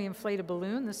 Then we inflate a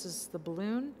balloon. This is the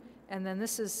balloon. And then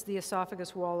this is the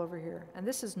esophagus wall over here. And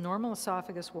this is normal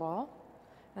esophagus wall.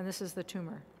 And this is the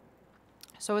tumor.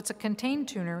 So it's a contained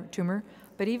tumor,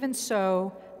 but even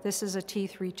so, this is a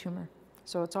T3 tumor.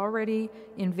 So it's already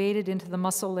invaded into the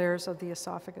muscle layers of the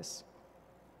esophagus.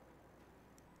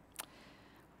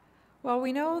 Well,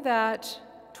 we know that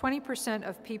 20%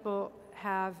 of people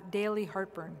have daily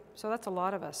heartburn. So that's a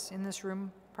lot of us in this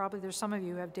room. Probably there's some of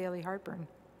you who have daily heartburn.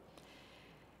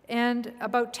 And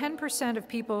about 10% of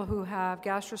people who have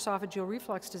gastroesophageal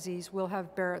reflux disease will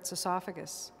have Barrett's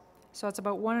esophagus. So it's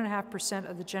about 1.5%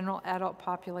 of the general adult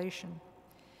population.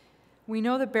 We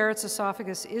know that Barrett's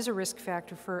esophagus is a risk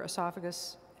factor for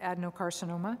esophagus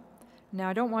adenocarcinoma. Now,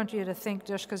 I don't want you to think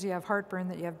just because you have heartburn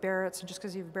that you have Barrett's, and just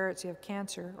because you have Barrett's you have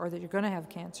cancer, or that you're going to have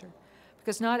cancer.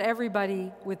 Because not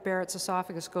everybody with Barrett's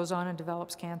esophagus goes on and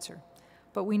develops cancer.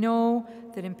 But we know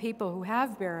that in people who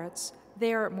have Barrett's,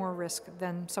 they are at more risk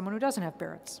than someone who doesn't have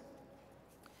Barrett's.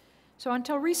 So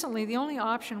until recently, the only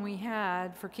option we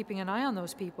had for keeping an eye on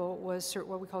those people was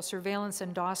what we call surveillance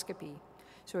endoscopy.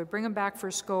 So we'd bring them back for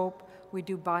a scope, we'd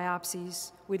do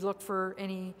biopsies, we'd look for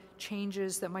any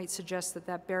changes that might suggest that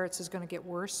that Barrett's is going to get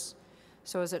worse.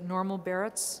 So is it normal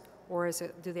Barrett's, or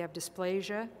do they have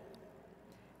dysplasia?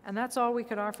 And that's all we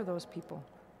could offer those people.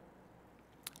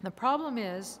 The problem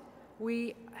is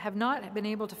we have not been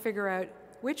able to figure out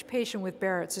which patient with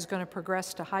Barrett's is going to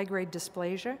progress to high-grade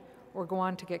dysplasia or go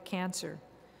on to get cancer.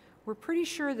 We're pretty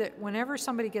sure that whenever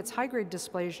somebody gets high-grade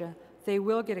dysplasia, they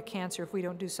will get a cancer if we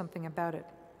don't do something about it.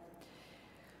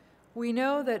 We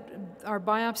know that our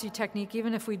biopsy technique,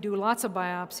 even if we do lots of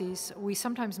biopsies, we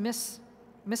sometimes miss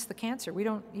the cancer. We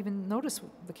don't even notice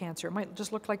the cancer. It might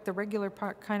just look like the regular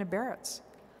kind of Barrett's.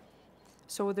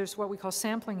 So there's what we call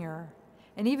sampling error.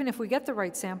 And even if we get the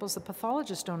right samples, the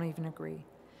pathologists don't even agree.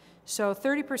 So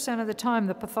 30% of the time,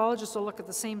 the pathologist will look at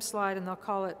the same slide and they'll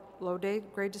call it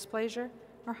low-grade dysplasia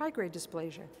or high-grade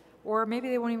dysplasia. Or maybe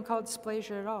they won't even call it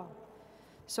dysplasia at all.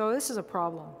 So this is a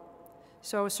problem.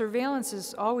 So surveillance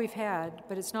is all we've had,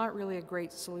 but it's not really a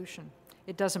great solution.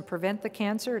 It doesn't prevent the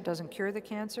cancer, it doesn't cure the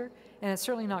cancer, and it's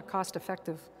certainly not cost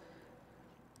effective.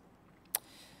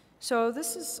 So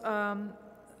this is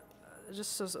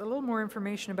just a little more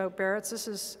information about Barrett's. This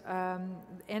is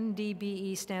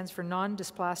NDBE stands for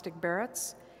non-dysplastic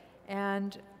Barrett's,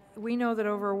 and we know that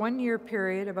over a 1-year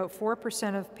period, about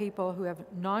 4% of people who have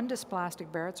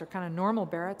non-dysplastic Barrett's, or kind of normal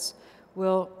Barrett's,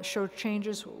 will show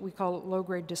changes we call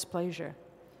low-grade dysplasia.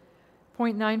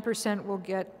 0.9% will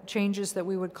get changes that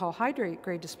we would call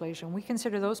high-grade dysplasia, and we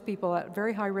consider those people at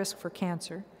very high risk for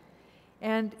cancer.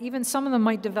 And even some of them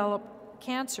might develop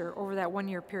cancer over that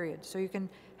 1-year period. So you can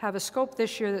have a scope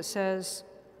this year that says,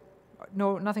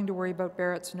 no, nothing to worry about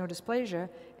Barrett's, no dysplasia,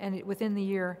 and within the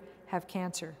year have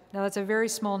cancer. Now that's a very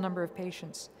small number of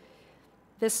patients.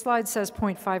 This slide says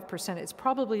 0.5%. It's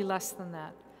probably less than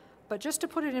that. But just to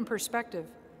put it in perspective,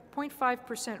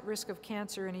 0.5% risk of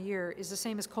cancer in a year is the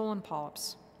same as colon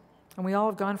polyps. And we all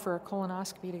have gone for a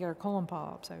colonoscopy to get our colon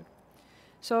polyps out.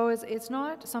 So it's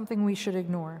not something we should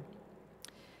ignore.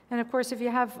 And of course, if you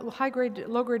have low-grade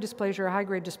dysplasia or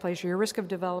high-grade dysplasia, your risk of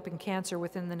developing cancer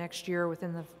within the next year,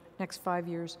 within the next 5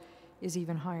 years, is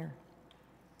even higher.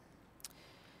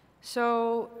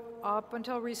 So up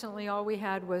until recently, all we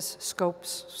had was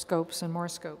scopes, and more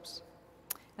scopes.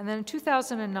 And then in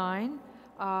 2009,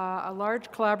 a large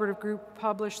collaborative group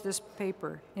published this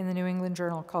paper in the New England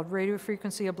Journal called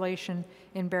Radiofrequency Ablation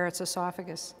in Barrett's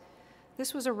Esophagus.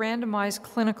 This was a randomized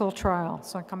clinical trial,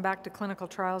 so I'll come back to clinical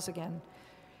trials again.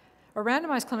 A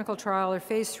randomized clinical trial, or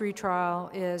phase 3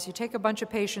 trial, is you take a bunch of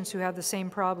patients who have the same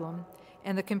problem,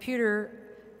 and the computer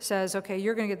says, okay,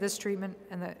 you're going to get this treatment,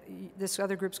 and this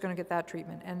other group's going to get that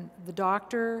treatment. And the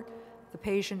doctor, the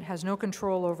patient, has no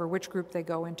control over which group they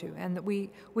go into. And we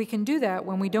can do that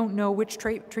when we don't know which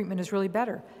treatment is really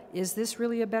better. Is this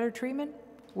really a better treatment?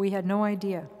 We had no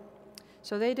idea.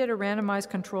 So they did a randomized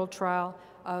controlled trial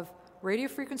of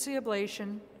radiofrequency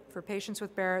ablation for patients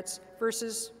with Barrett's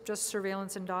versus just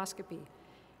surveillance endoscopy.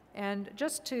 And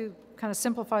just to kind of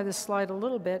simplify this slide a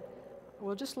little bit,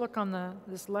 we'll just look on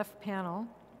this left panel.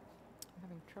 I'm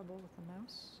having trouble with the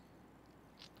mouse.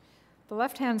 The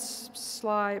left-hand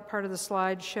slide, part of the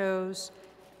slide shows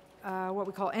what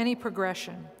we call any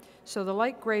progression. So the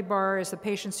light gray bar is the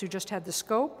patients who just had the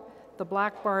scope. The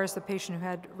black bar is the patient who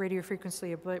had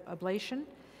radiofrequency ablation.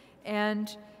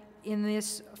 And in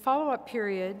this follow-up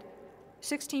period,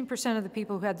 16% of the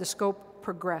people who had the scope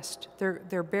progressed.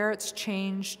 Their Barrett's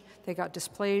changed. They got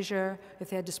dysplasia. If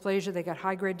they had dysplasia, they got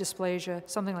high-grade dysplasia,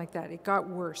 something like that. It got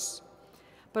worse.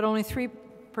 But only 3%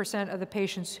 of the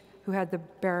patients who had the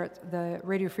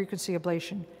radiofrequency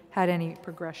ablation had any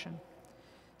progression.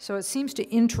 So it seems to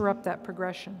interrupt that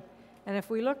progression. And if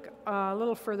we look a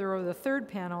little further over the third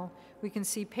panel, we can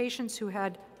see patients who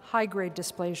had high-grade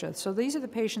dysplasia. So these are the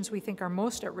patients we think are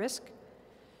most at risk.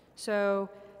 So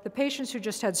the patients who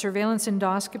just had surveillance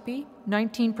endoscopy,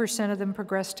 19% of them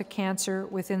progressed to cancer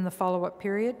within the follow-up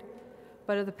period.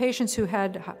 But of the patients who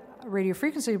had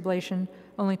radiofrequency ablation,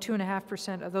 only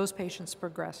 2.5% of those patients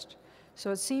progressed.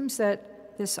 So it seems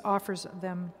that this offers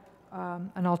them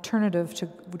an alternative to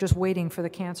just waiting for the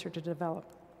cancer to develop.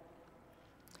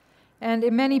 And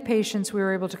in many patients, we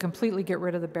were able to completely get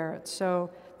rid of the Barrett's. So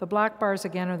the black bars,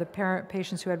 again, are the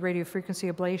patients who had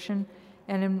radiofrequency ablation.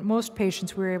 And in most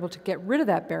patients, we were able to get rid of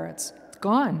that Barrett's. It's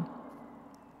gone.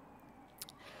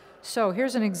 So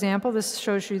here's an example. This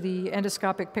shows you the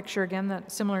endoscopic picture again,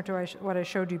 that's similar to what I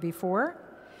showed you before.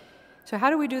 So how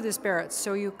do we do this Barrett's?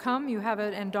 So you come, you have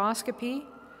an endoscopy.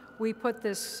 We put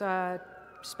this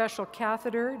special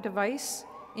catheter device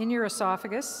in your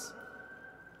esophagus,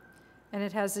 and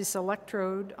it has this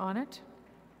electrode on it.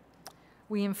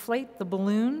 We inflate the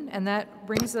balloon, and that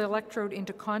brings the electrode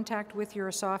into contact with your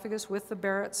esophagus, with the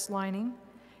Barrett's lining,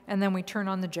 and then we turn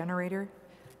on the generator,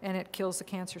 and it kills the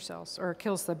cancer cells, or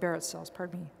kills the Barrett's cells,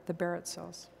 pardon me, the Barrett's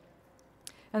cells.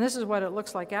 And this is what it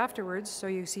looks like afterwards. So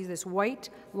you see this white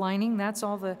lining, that's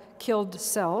all the killed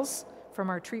cells from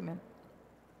our treatment.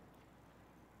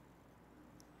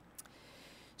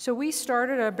 So we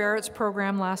started a Barrett's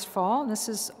program last fall, and this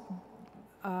is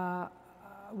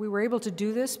we were able to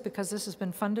do this because this has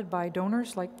been funded by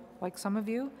donors like some of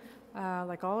you.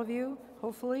 like all of you,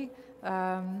 hopefully,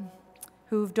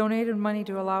 who've donated money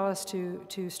to allow us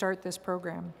to start this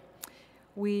program.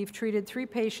 We've treated 3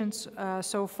 patients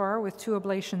so far with 2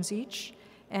 ablations each,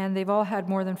 and they've all had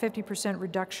more than 50%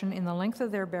 reduction in the length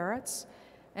of their Barrett's.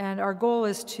 And our goal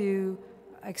is to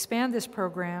expand this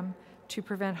program to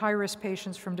prevent high-risk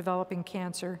patients from developing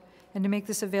cancer and to make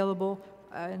this available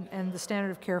and the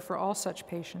standard of care for all such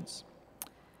patients.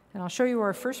 And I'll show you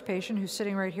our first patient who's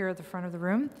sitting right here at the front of the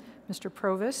room, Mr.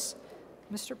 Provis.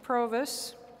 Mr.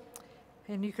 Provis,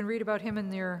 and you can read about him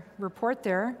in your report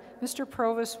there. Mr.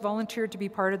 Provis volunteered to be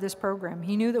part of this program.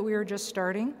 He knew that we were just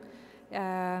starting,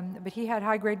 but he had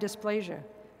high-grade dysplasia,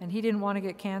 and he didn't want to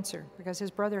get cancer because his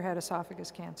brother had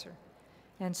esophagus cancer.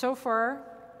 And so far,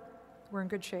 we're in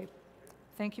good shape.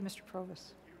 Thank you, Mr.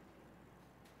 Provis.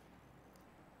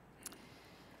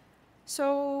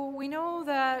 So we know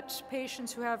that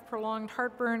patients who have prolonged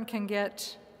heartburn can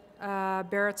get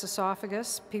Barrett's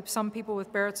esophagus. Some people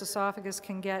with Barrett's esophagus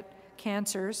can get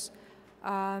cancers.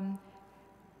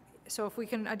 So if we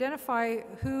can identify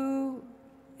who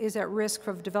is at risk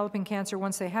of developing cancer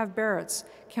once they have Barrett's,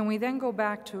 can we then go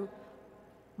back to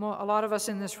a lot of us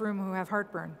in this room who have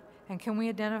heartburn? And can we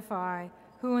identify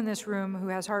who in this room who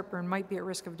has heartburn might be at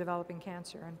risk of developing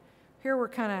cancer? And here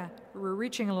we're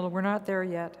reaching a little, we're not there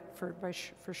yet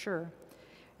for sure.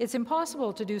 It's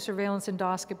impossible to do surveillance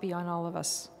endoscopy on all of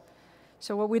us.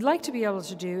 So what we'd like to be able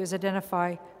to do is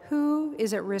identify who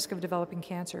is at risk of developing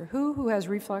cancer, who has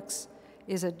reflux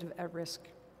is at risk.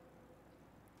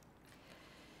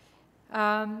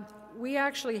 We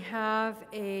actually have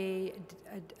a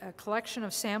collection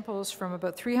of samples from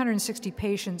about 360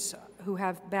 patients who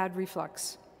have bad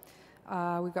reflux.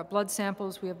 We've got blood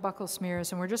samples, we have buccal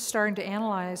smears, and we're just starting to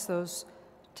analyze those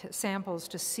samples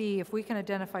to see if we can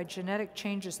identify genetic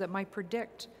changes that might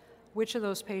predict which of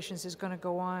those patients is going to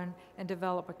go on and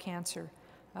develop a cancer.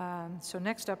 So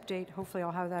next update, hopefully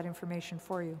I'll have that information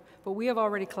for you. But we have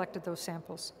already collected those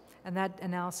samples, and that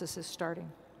analysis is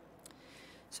starting.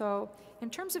 So in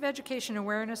terms of education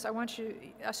awareness,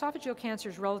 esophageal cancer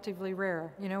is relatively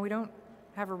rare. You know, we don't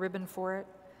have a ribbon for it.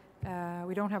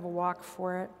 We don't have a walk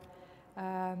for it.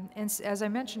 And as I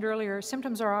mentioned earlier,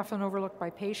 symptoms are often overlooked by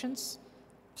patients,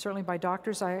 certainly by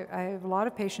doctors. I have a lot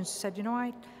of patients who said, you know,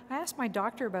 I asked my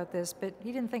doctor about this, but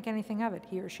he didn't think anything of it.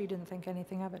 He or she didn't think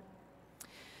anything of it.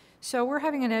 So we're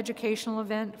having an educational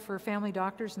event for family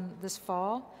doctors this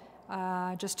fall,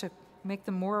 just to make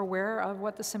them more aware of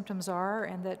what the symptoms are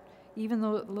and that even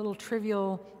though a little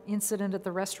trivial incident at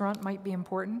the restaurant might be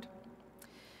important.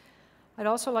 I'd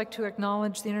also like to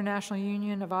acknowledge the International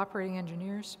Union of Operating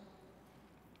Engineers.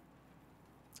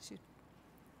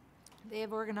 They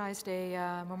have organized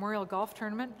a memorial golf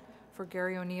tournament for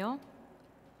Gary O'Neill.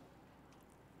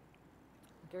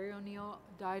 Gary O'Neill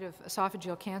died of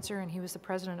esophageal cancer, and he was the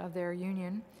president of their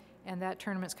union. And that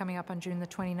tournament's coming up on June the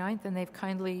 29th, and they've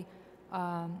kindly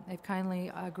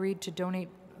agreed to donate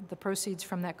the proceeds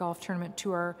from that golf tournament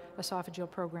to our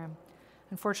esophageal program.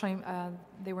 Unfortunately,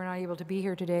 they were not able to be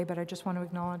here today, but I just want to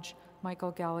acknowledge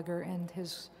Michael Gallagher and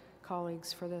his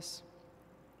colleagues for this.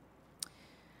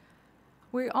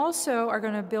 We also are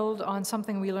going to build on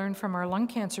something we learned from our lung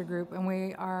cancer group, and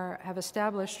we have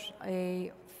established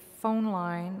a phone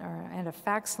line and a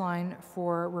fax line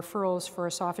for referrals for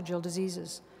esophageal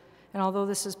diseases. And although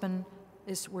this has been,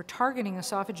 we're targeting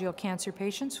esophageal cancer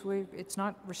patients, it's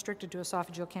not restricted to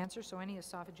esophageal cancer, so any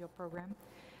esophageal program,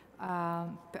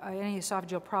 any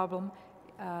esophageal problem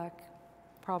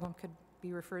could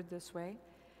be referred this way.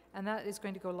 And that is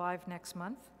going to go live next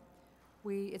month.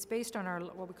 It's based on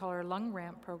what we call our Lung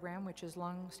RAMP program, which is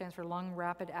stands for Lung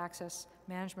Rapid Access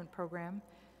Management Program.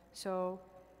 So,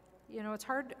 you know, it's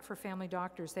hard for family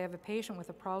doctors. They have a patient with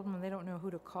a problem and they don't know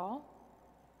who to call.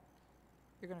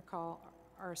 You're going to call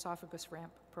our esophagus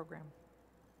RAMP program.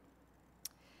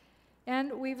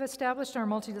 And we've established our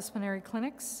multidisciplinary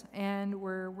clinics, and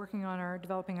we're working on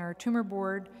developing our tumor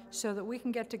board so that we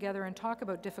can get together and talk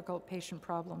about difficult patient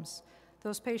problems.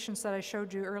 Those patients that I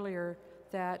showed you earlier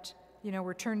that, you know,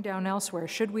 were turned down elsewhere.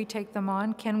 Should we take them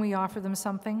on? Can we offer them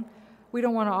something? We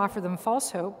don't want to offer them false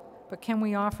hope, but can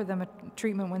we offer them a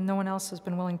treatment when no one else has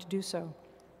been willing to do so?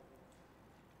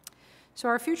 So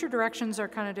our future directions are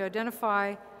kind of to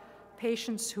identify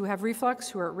patients who have reflux,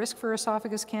 who are at risk for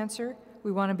esophagus cancer.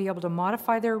 We want to be able to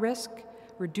modify their risk,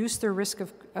 reduce their risk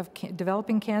of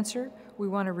developing cancer. We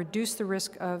want to reduce the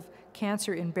risk of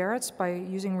cancer in Barrett's by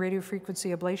using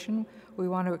radiofrequency ablation. We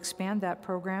want to expand that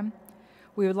program.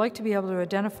 We would like to be able to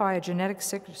identify a genetic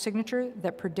signature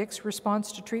that predicts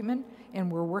response to treatment,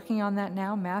 and we're working on that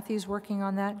now. Matthew's working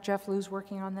on that. Jeff Lou's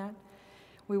working on that.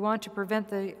 We want to prevent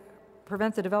the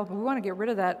prevent the development. We want to get rid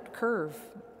of that curve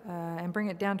and bring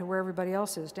it down to where everybody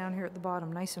else is, down here at the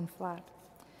bottom, nice and flat.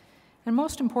 And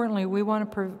most importantly, we want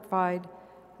to provide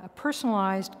a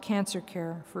personalized cancer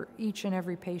care for each and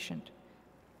every patient.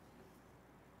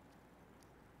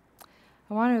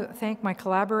 I want to thank my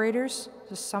collaborators.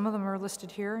 Just some of them are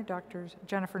listed here, Drs.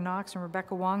 Jennifer Knox and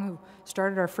Rebecca Wong, who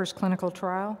started our first clinical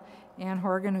trial, Ann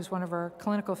Horgan, who's one of our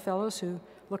clinical fellows who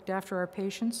looked after our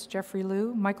patients, Jeffrey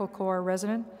Liu, Michael Ko, our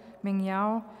resident, Ming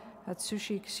Yao,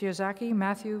 Atsushi Shiozaki,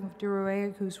 Matthew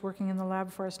Durouet, who's working in the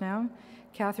lab for us now,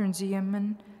 Catherine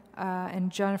Ziemann, and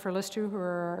Jennifer Lister, who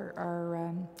are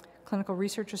our clinical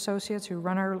research associates who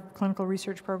run our clinical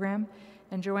research program,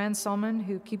 and Joanne Sulman,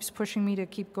 who keeps pushing me to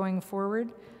keep going forward.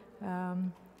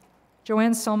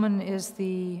 Joanne Sulman is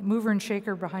the mover and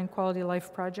shaker behind Quality of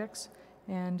Life projects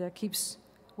and keeps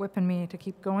whipping me to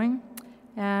keep going.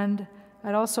 And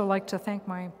I'd also like to thank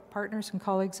my partners and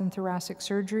colleagues in thoracic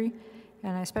surgery,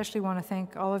 and I especially want to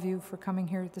thank all of you for coming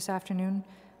here this afternoon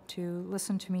to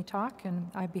listen to me talk,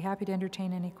 and I'd be happy to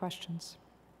entertain any questions.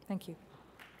 Thank you.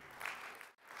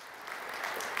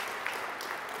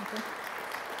 Okay.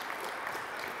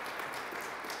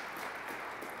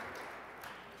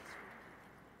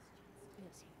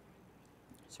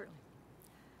 Certainly.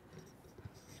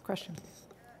 Question.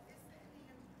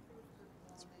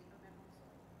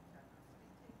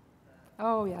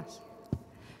 Oh, yes.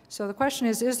 So the question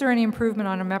is there any improvement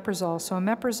on omeprazole? So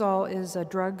omeprazole is a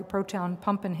drug, a proton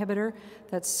pump inhibitor,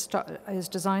 that is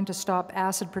designed to stop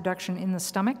acid production in the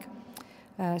stomach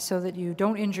so that you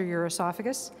don't injure your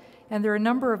esophagus. And there are a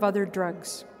number of other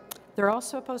drugs. They're all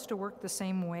supposed to work the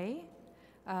same way.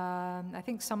 I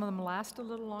think some of them last a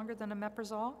little longer than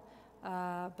omeprazole,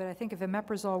 but I think if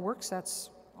omeprazole works, that's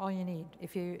all you need.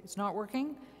 If it's not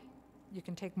working, you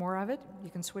can take more of it, you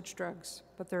can switch drugs,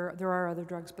 but there are other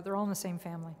drugs, but they're all in the same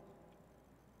family.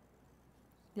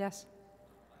 Yes?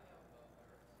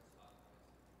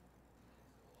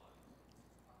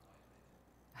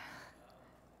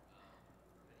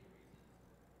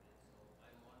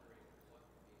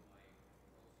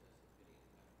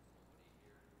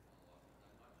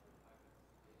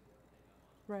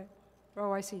 Right.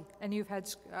 Oh, I see. And you've had,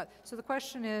 so the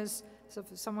question is, so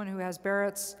for someone who has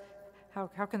Barrett's,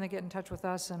 how can they get in touch with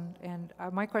us? And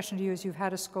my question to you is, you've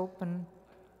had a scope and...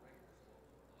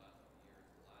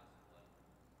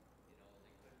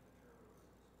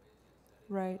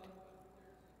 Right.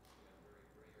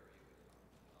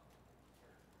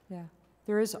 Yeah.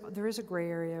 There is a gray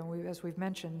area, and as we've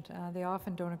mentioned. They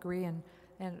often don't agree, and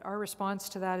our response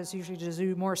to that is usually to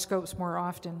do more scopes more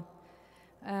often.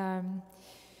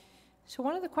 So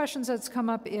one of the questions that's come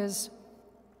up is,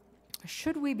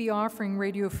 should we be offering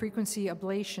radiofrequency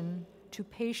ablation to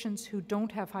patients who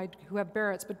have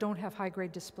Barrett's but don't have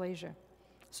high-grade dysplasia?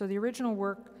 So the original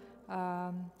work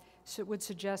would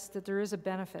suggest that there is a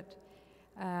benefit.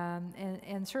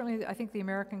 And certainly I think the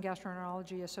American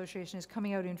Gastroenterology Association is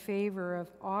coming out in favor of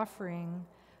offering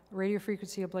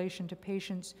radiofrequency ablation to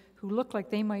patients who look like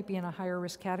they might be in a higher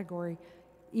risk category,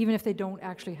 even if they don't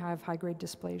actually have high-grade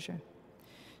dysplasia.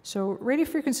 So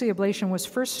radiofrequency ablation was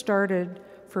first started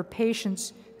for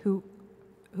patients who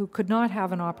could not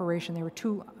have an operation. They were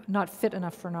not fit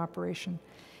enough for an operation.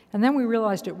 And then we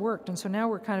realized it worked, and so now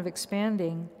we're kind of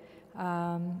expanding.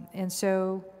 And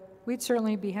so we'd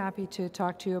certainly be happy to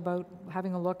talk to you about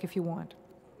having a look if you want.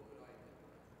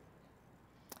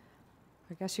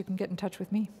 I guess you can get in touch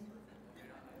with me.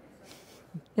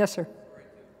 Yes, sir.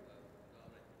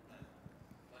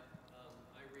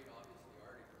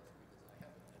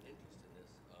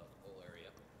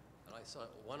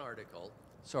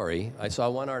 I saw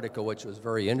one article which was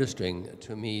very interesting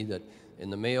to me, that in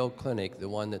the Mayo Clinic, the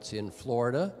one that's in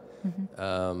Florida,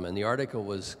 and the article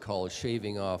was called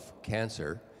Shaving Off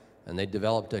Cancer, and they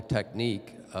developed a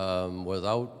technique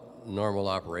without normal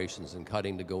operations and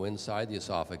cutting to go inside the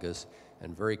esophagus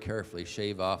and very carefully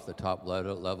shave off the top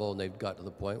level, and they've got to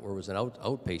the point where it was an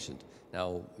outpatient.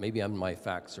 Now, maybe my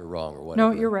facts are wrong or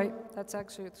whatever. No, you're right. That's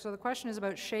actually, so the question is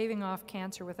about shaving off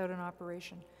cancer without an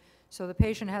operation. So the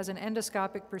patient has an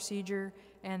endoscopic procedure,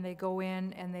 and they go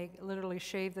in and they literally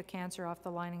shave the cancer off the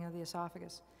lining of the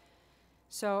esophagus.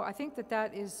 So I think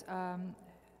that is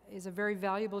a very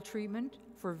valuable treatment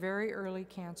for very early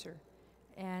cancer.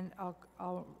 And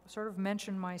I'll sort of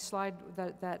mention my slide,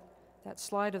 that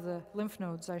slide of the lymph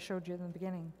nodes I showed you in the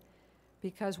beginning.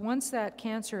 Because once that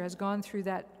cancer has gone through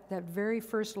that very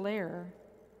first layer,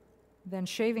 then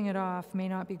shaving it off may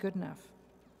not be good enough.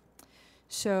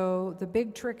 So the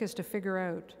big trick is to figure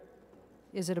out,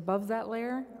 is it above that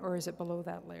layer or is it below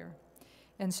that layer?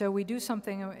 And so we do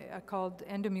something called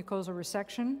endomucosal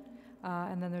resection,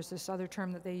 and then there's this other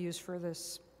term that they use for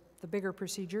this, the bigger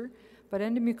procedure. But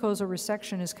endomucosal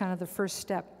resection is kind of the first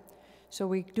step. So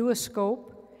we do a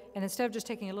scope, and instead of just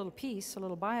taking a little piece, a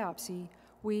little biopsy,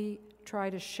 we try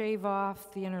to shave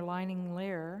off the inner lining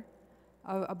layer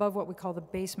above what we call the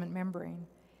basement membrane.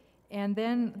 And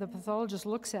then the pathologist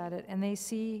looks at it, and they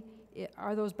see,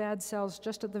 are those bad cells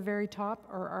just at the very top,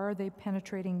 or are they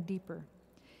penetrating deeper?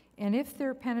 And if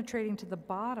they're penetrating to the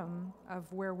bottom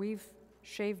of where we've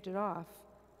shaved it off,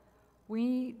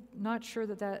 we're not sure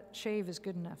that that shave is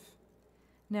good enough.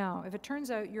 Now, if it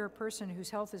turns out you're a person whose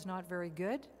health is not very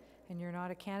good, and you're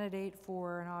not a candidate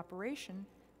for an operation,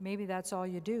 maybe that's all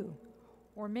you do.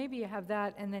 Or maybe you have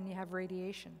that and then you have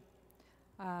radiation.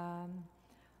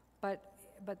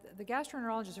 But the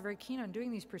gastroenterologists are very keen on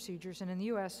doing these procedures, and in the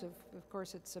US, of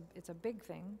course, it's a big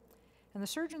thing. And the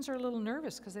surgeons are a little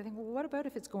nervous because they think, well, what about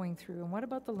if it's going through? And what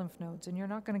about the lymph nodes? And you're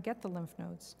not going to get the lymph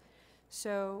nodes.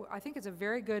 So I think it's a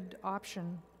very good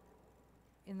option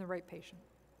in the right patient.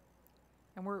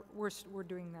 And we're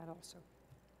doing that also.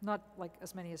 Not like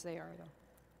as many as they are, though.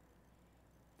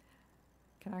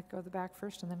 Can I go to the back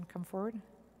first and then come forward?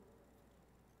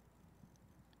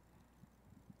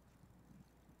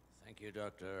 Thank you,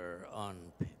 Doctor.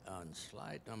 On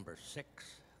slide number 6,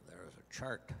 there is a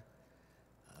chart.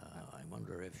 I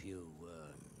wonder if you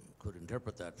could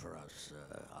interpret that for us.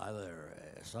 Either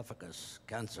esophagus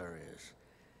cancer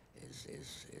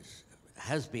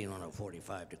has been on a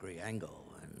 45-degree angle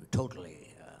and totally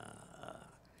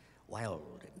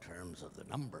wild in terms of the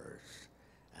numbers,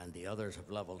 and the others have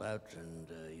leveled out,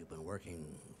 and you've been working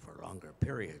for longer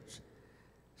periods.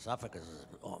 Esophagus is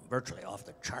virtually off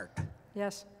the chart.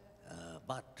 Yes.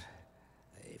 But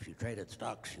if you traded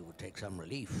stocks, you would take some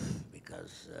relief,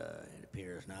 because it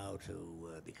appears now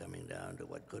to be coming down to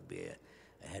what could be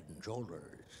a head and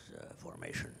shoulders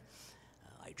formation.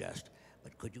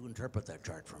 But could you interpret that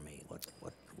chart for me?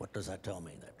 What does that tell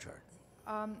me, that chart?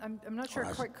 I'm not sure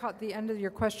I quite caught the end of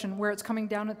your question, where it's coming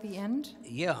down at the end.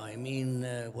 Yeah, I mean,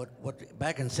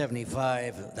 back in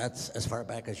 '75, that's as far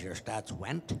back as your stats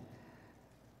went.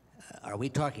 Are we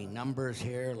talking numbers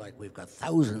here? Like we've got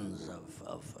thousands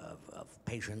of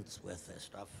patients with this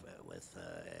stuff, with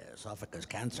esophagus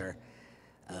cancer,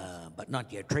 but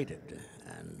not yet treated,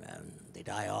 and they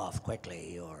die off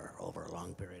quickly or over a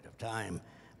long period of time.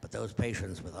 But those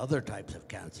patients with other types of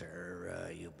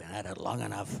cancer, you've been at it long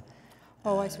enough.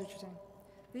 Oh, I see what you're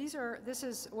saying. This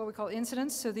is what we call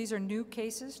incidence, so these are new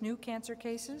cases, new cancer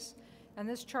cases, and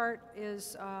this chart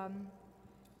is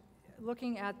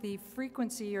looking at the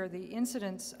frequency or the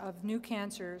incidence of new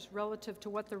cancers relative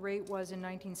to what the rate was in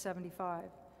 1975.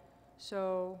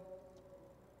 So,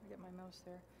 let me get my mouse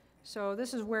there. So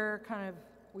this is where kind of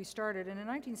we started, and in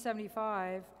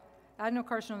 1975,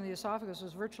 adenocarcinoma of the esophagus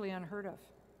was virtually unheard of,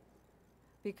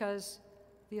 because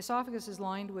the esophagus is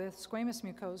lined with squamous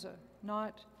mucosa,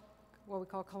 not what we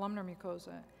call columnar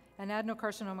mucosa, and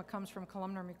adenocarcinoma comes from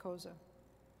columnar mucosa.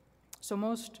 So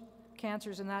most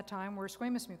cancers in that time were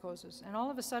squamous mucosas, and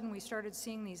all of a sudden we started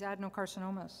seeing these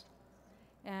adenocarcinomas.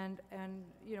 And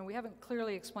you know, we haven't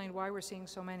clearly explained why we're seeing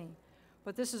so many,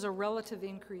 but this is a relative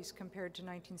increase compared to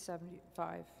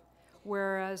 1975,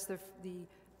 whereas the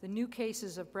new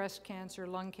cases of breast cancer,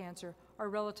 lung cancer are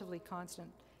relatively constant.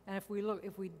 And if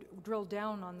we drill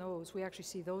down on those, we actually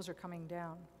see those are coming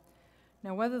down.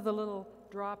 Now, whether the little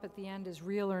drop at the end is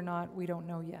real or not, we don't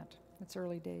know yet. It's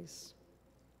early days.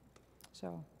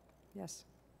 So, yes.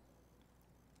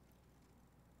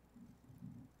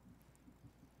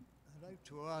 I'd like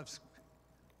to ask,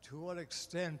 to what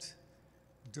extent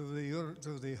do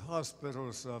the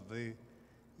hospitals of the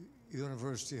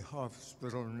University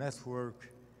Hospital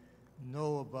Network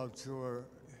know about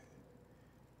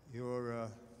your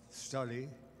study,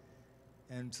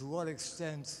 and to what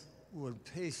extent would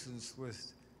patients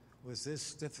with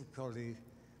this difficulty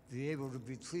be able to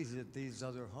be treated at these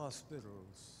other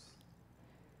hospitals?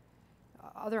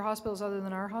 Other hospitals other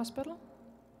than our hospital?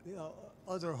 Yeah,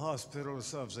 other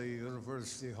hospitals of the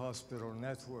University Hospital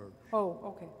Network. Oh,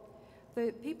 okay.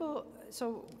 People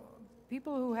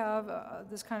who have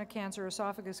this kind of cancer,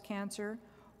 esophagus cancer,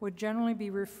 would generally be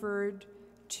referred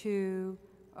to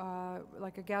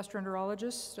like a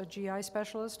gastroenterologist, a GI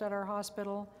specialist at our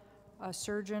hospital, a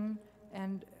surgeon,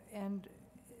 and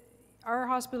our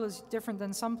hospital is different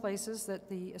than some places that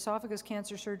the esophagus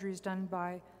cancer surgery is done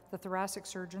by the thoracic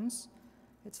surgeons.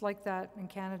 It's like that in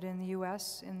Canada and the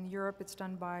US. In Europe, it's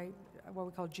done by what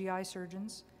we call GI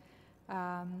surgeons.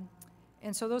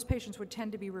 And so those patients would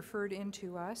tend to be referred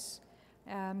into us.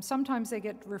 Sometimes they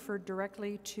get referred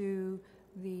directly to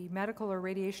the medical or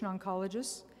radiation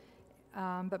oncologists.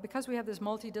 But because we have this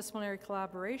multidisciplinary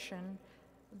collaboration,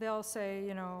 they'll say,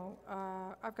 you know,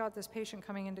 I've got this patient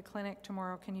coming into clinic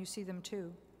tomorrow, can you see them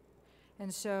too?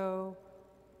 And so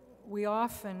we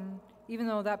often, even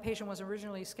though that patient was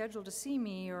originally scheduled to see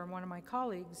me or one of my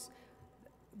colleagues,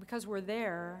 because we're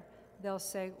there, they'll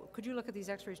say, could you look at these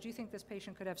x-rays? Do you think this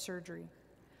patient could have surgery?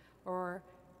 Or,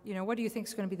 you know, what do you think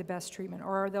is going to be the best treatment?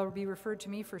 Or they'll be referred to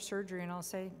me for surgery, and I'll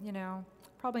say, you know,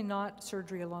 probably not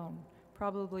surgery alone.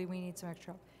 Probably we need some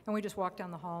extra help. And we just walk down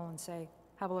the hall and say,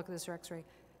 have a look at this x-ray.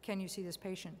 Can you see this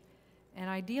patient? And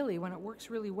ideally, when it works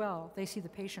really well, they see the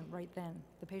patient right then.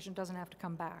 The patient doesn't have to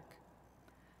come back.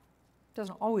 It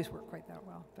doesn't always work quite that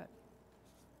well, but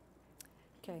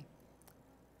okay.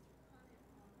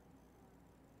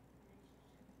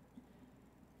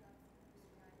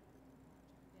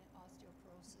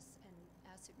 Osteoporosis and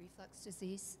acid reflux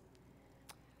disease?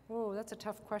 Oh, that's a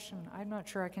tough question. I'm not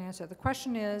sure I can answer it. The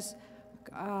question is,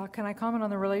 can I comment on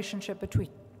the relationship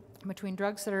between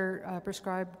drugs that are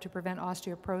prescribed to prevent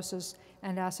osteoporosis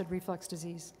and acid reflux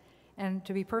disease? And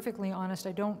to be perfectly honest,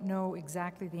 I don't know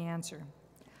exactly the answer.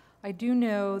 I do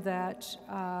know that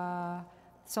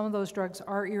some of those drugs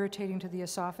are irritating to the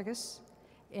esophagus,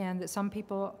 and that some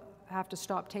people have to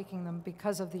stop taking them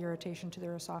because of the irritation to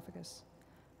their esophagus.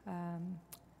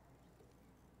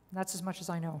 That's as much as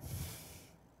I know.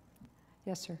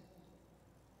 Yes, sir.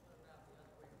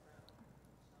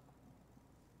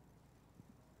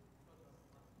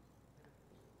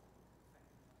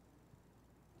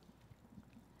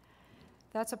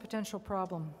 That's a potential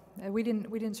problem. We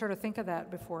didn't sort of think of that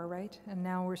before, right? And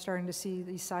now we're starting to see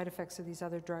these side effects of these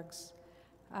other drugs.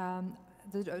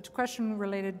 The question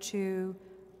related to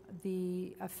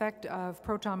the effect of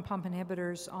proton pump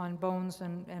inhibitors on bones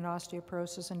and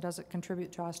osteoporosis, and does it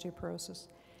contribute to osteoporosis?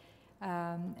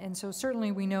 And so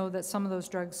certainly we know that some of those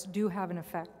drugs do have an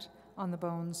effect on the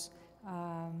bones.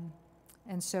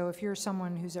 And so if you're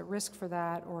someone who's at risk for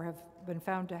that or have been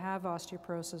found to have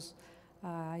osteoporosis,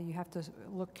 you have to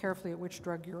look carefully at which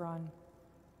drug you're on.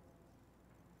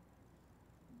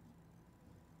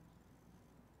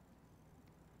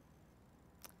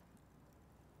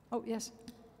 Oh, yes.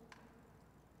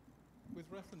 With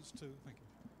reference to, thank you.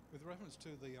 With reference to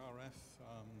the RF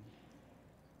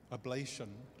ablation,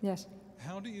 yes.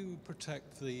 How do you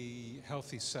protect the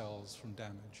healthy cells from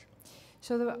damage?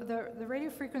 So the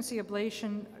radiofrequency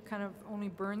ablation kind of only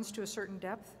burns to a certain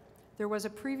depth. There was a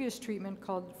previous treatment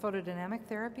called photodynamic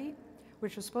therapy,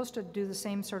 which was supposed to do the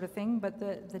same sort of thing, but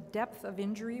the depth of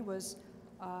injury was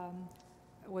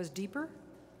deeper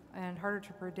and harder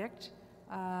to predict.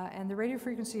 And the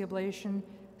radiofrequency ablation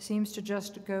seems to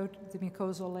just go to the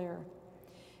mucosal layer.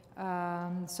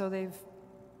 So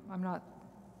I'm not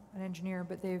an engineer,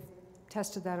 but they've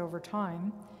tested that over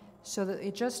time, so that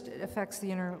it just affects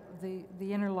the inner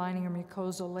lining or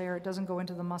mucosal layer. It doesn't go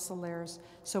into the muscle layers,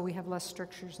 so we have less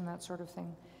strictures and that sort of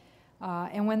thing.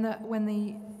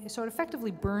 So it effectively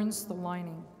burns the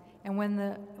lining, and when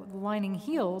the lining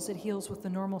heals, it heals with the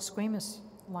normal squamous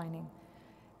lining.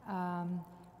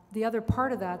 The other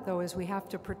part of that, though, is we have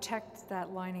to protect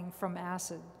that lining from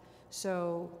acid.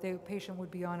 So the patient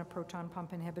would be on a proton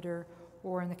pump inhibitor,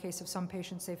 or in the case of some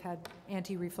patients, they've had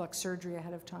anti-reflux surgery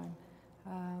ahead of time.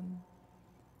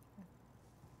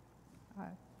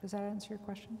 Does that answer your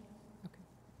question? Okay.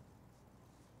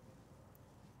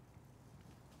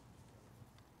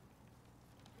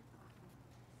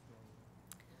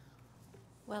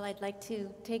 Well, I'd like to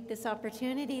take this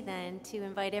opportunity then to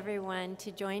invite everyone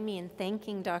to join me in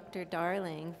thanking Dr.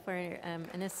 Darling for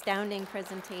an astounding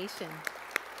presentation.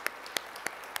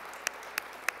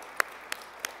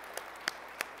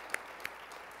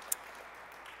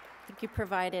 I think you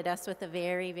provided us with a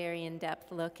very, very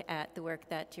in-depth look at the work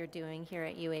that you're doing here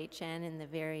at UHN and the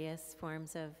various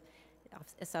forms of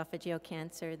esophageal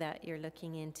cancer that you're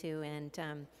looking into, and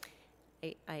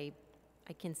I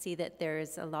can see that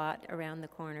there's a lot around the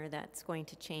corner that's going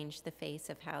to change the face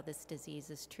of how this disease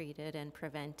is treated and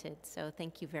prevented. So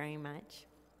thank you very much.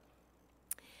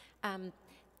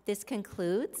 This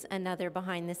concludes another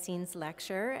behind-the-scenes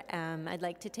lecture. I'd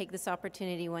like to take this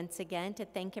opportunity once again to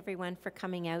thank everyone for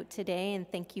coming out today,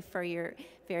 and thank you for your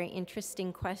very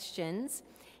interesting questions.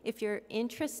 If you're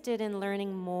interested in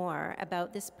learning more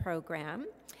about this program,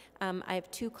 I have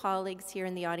two colleagues here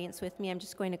in the audience with me. I'm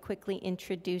just going to quickly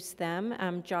introduce them.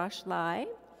 Josh Lai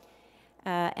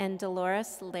And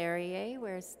Dolores Larrier,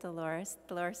 where's Dolores?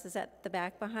 Dolores is at the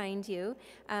back behind you.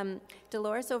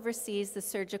 Dolores oversees the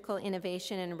surgical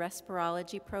innovation and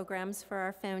respirology programs for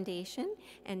our foundation,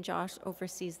 and Josh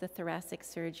oversees the thoracic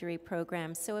surgery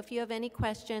program. So if you have any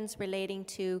questions relating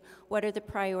to what are the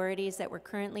priorities that we're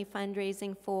currently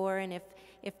fundraising for, and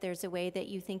if there's a way that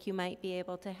you think you might be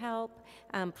able to help,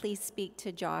 please speak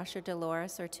to Josh or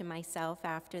Dolores or to myself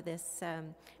after this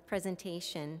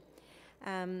presentation.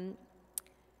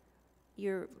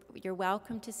 You're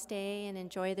welcome to stay and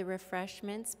enjoy the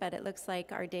refreshments, but it looks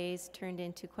like our day's turned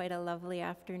into quite a lovely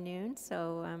afternoon,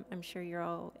 so I'm sure you're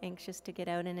all anxious to get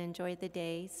out and enjoy the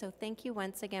day. So thank you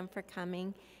once again for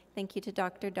coming. Thank you to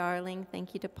Dr. Darling.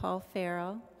 Thank you to Paul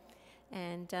Farrell.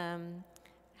 And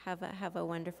have a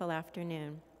wonderful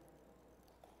afternoon.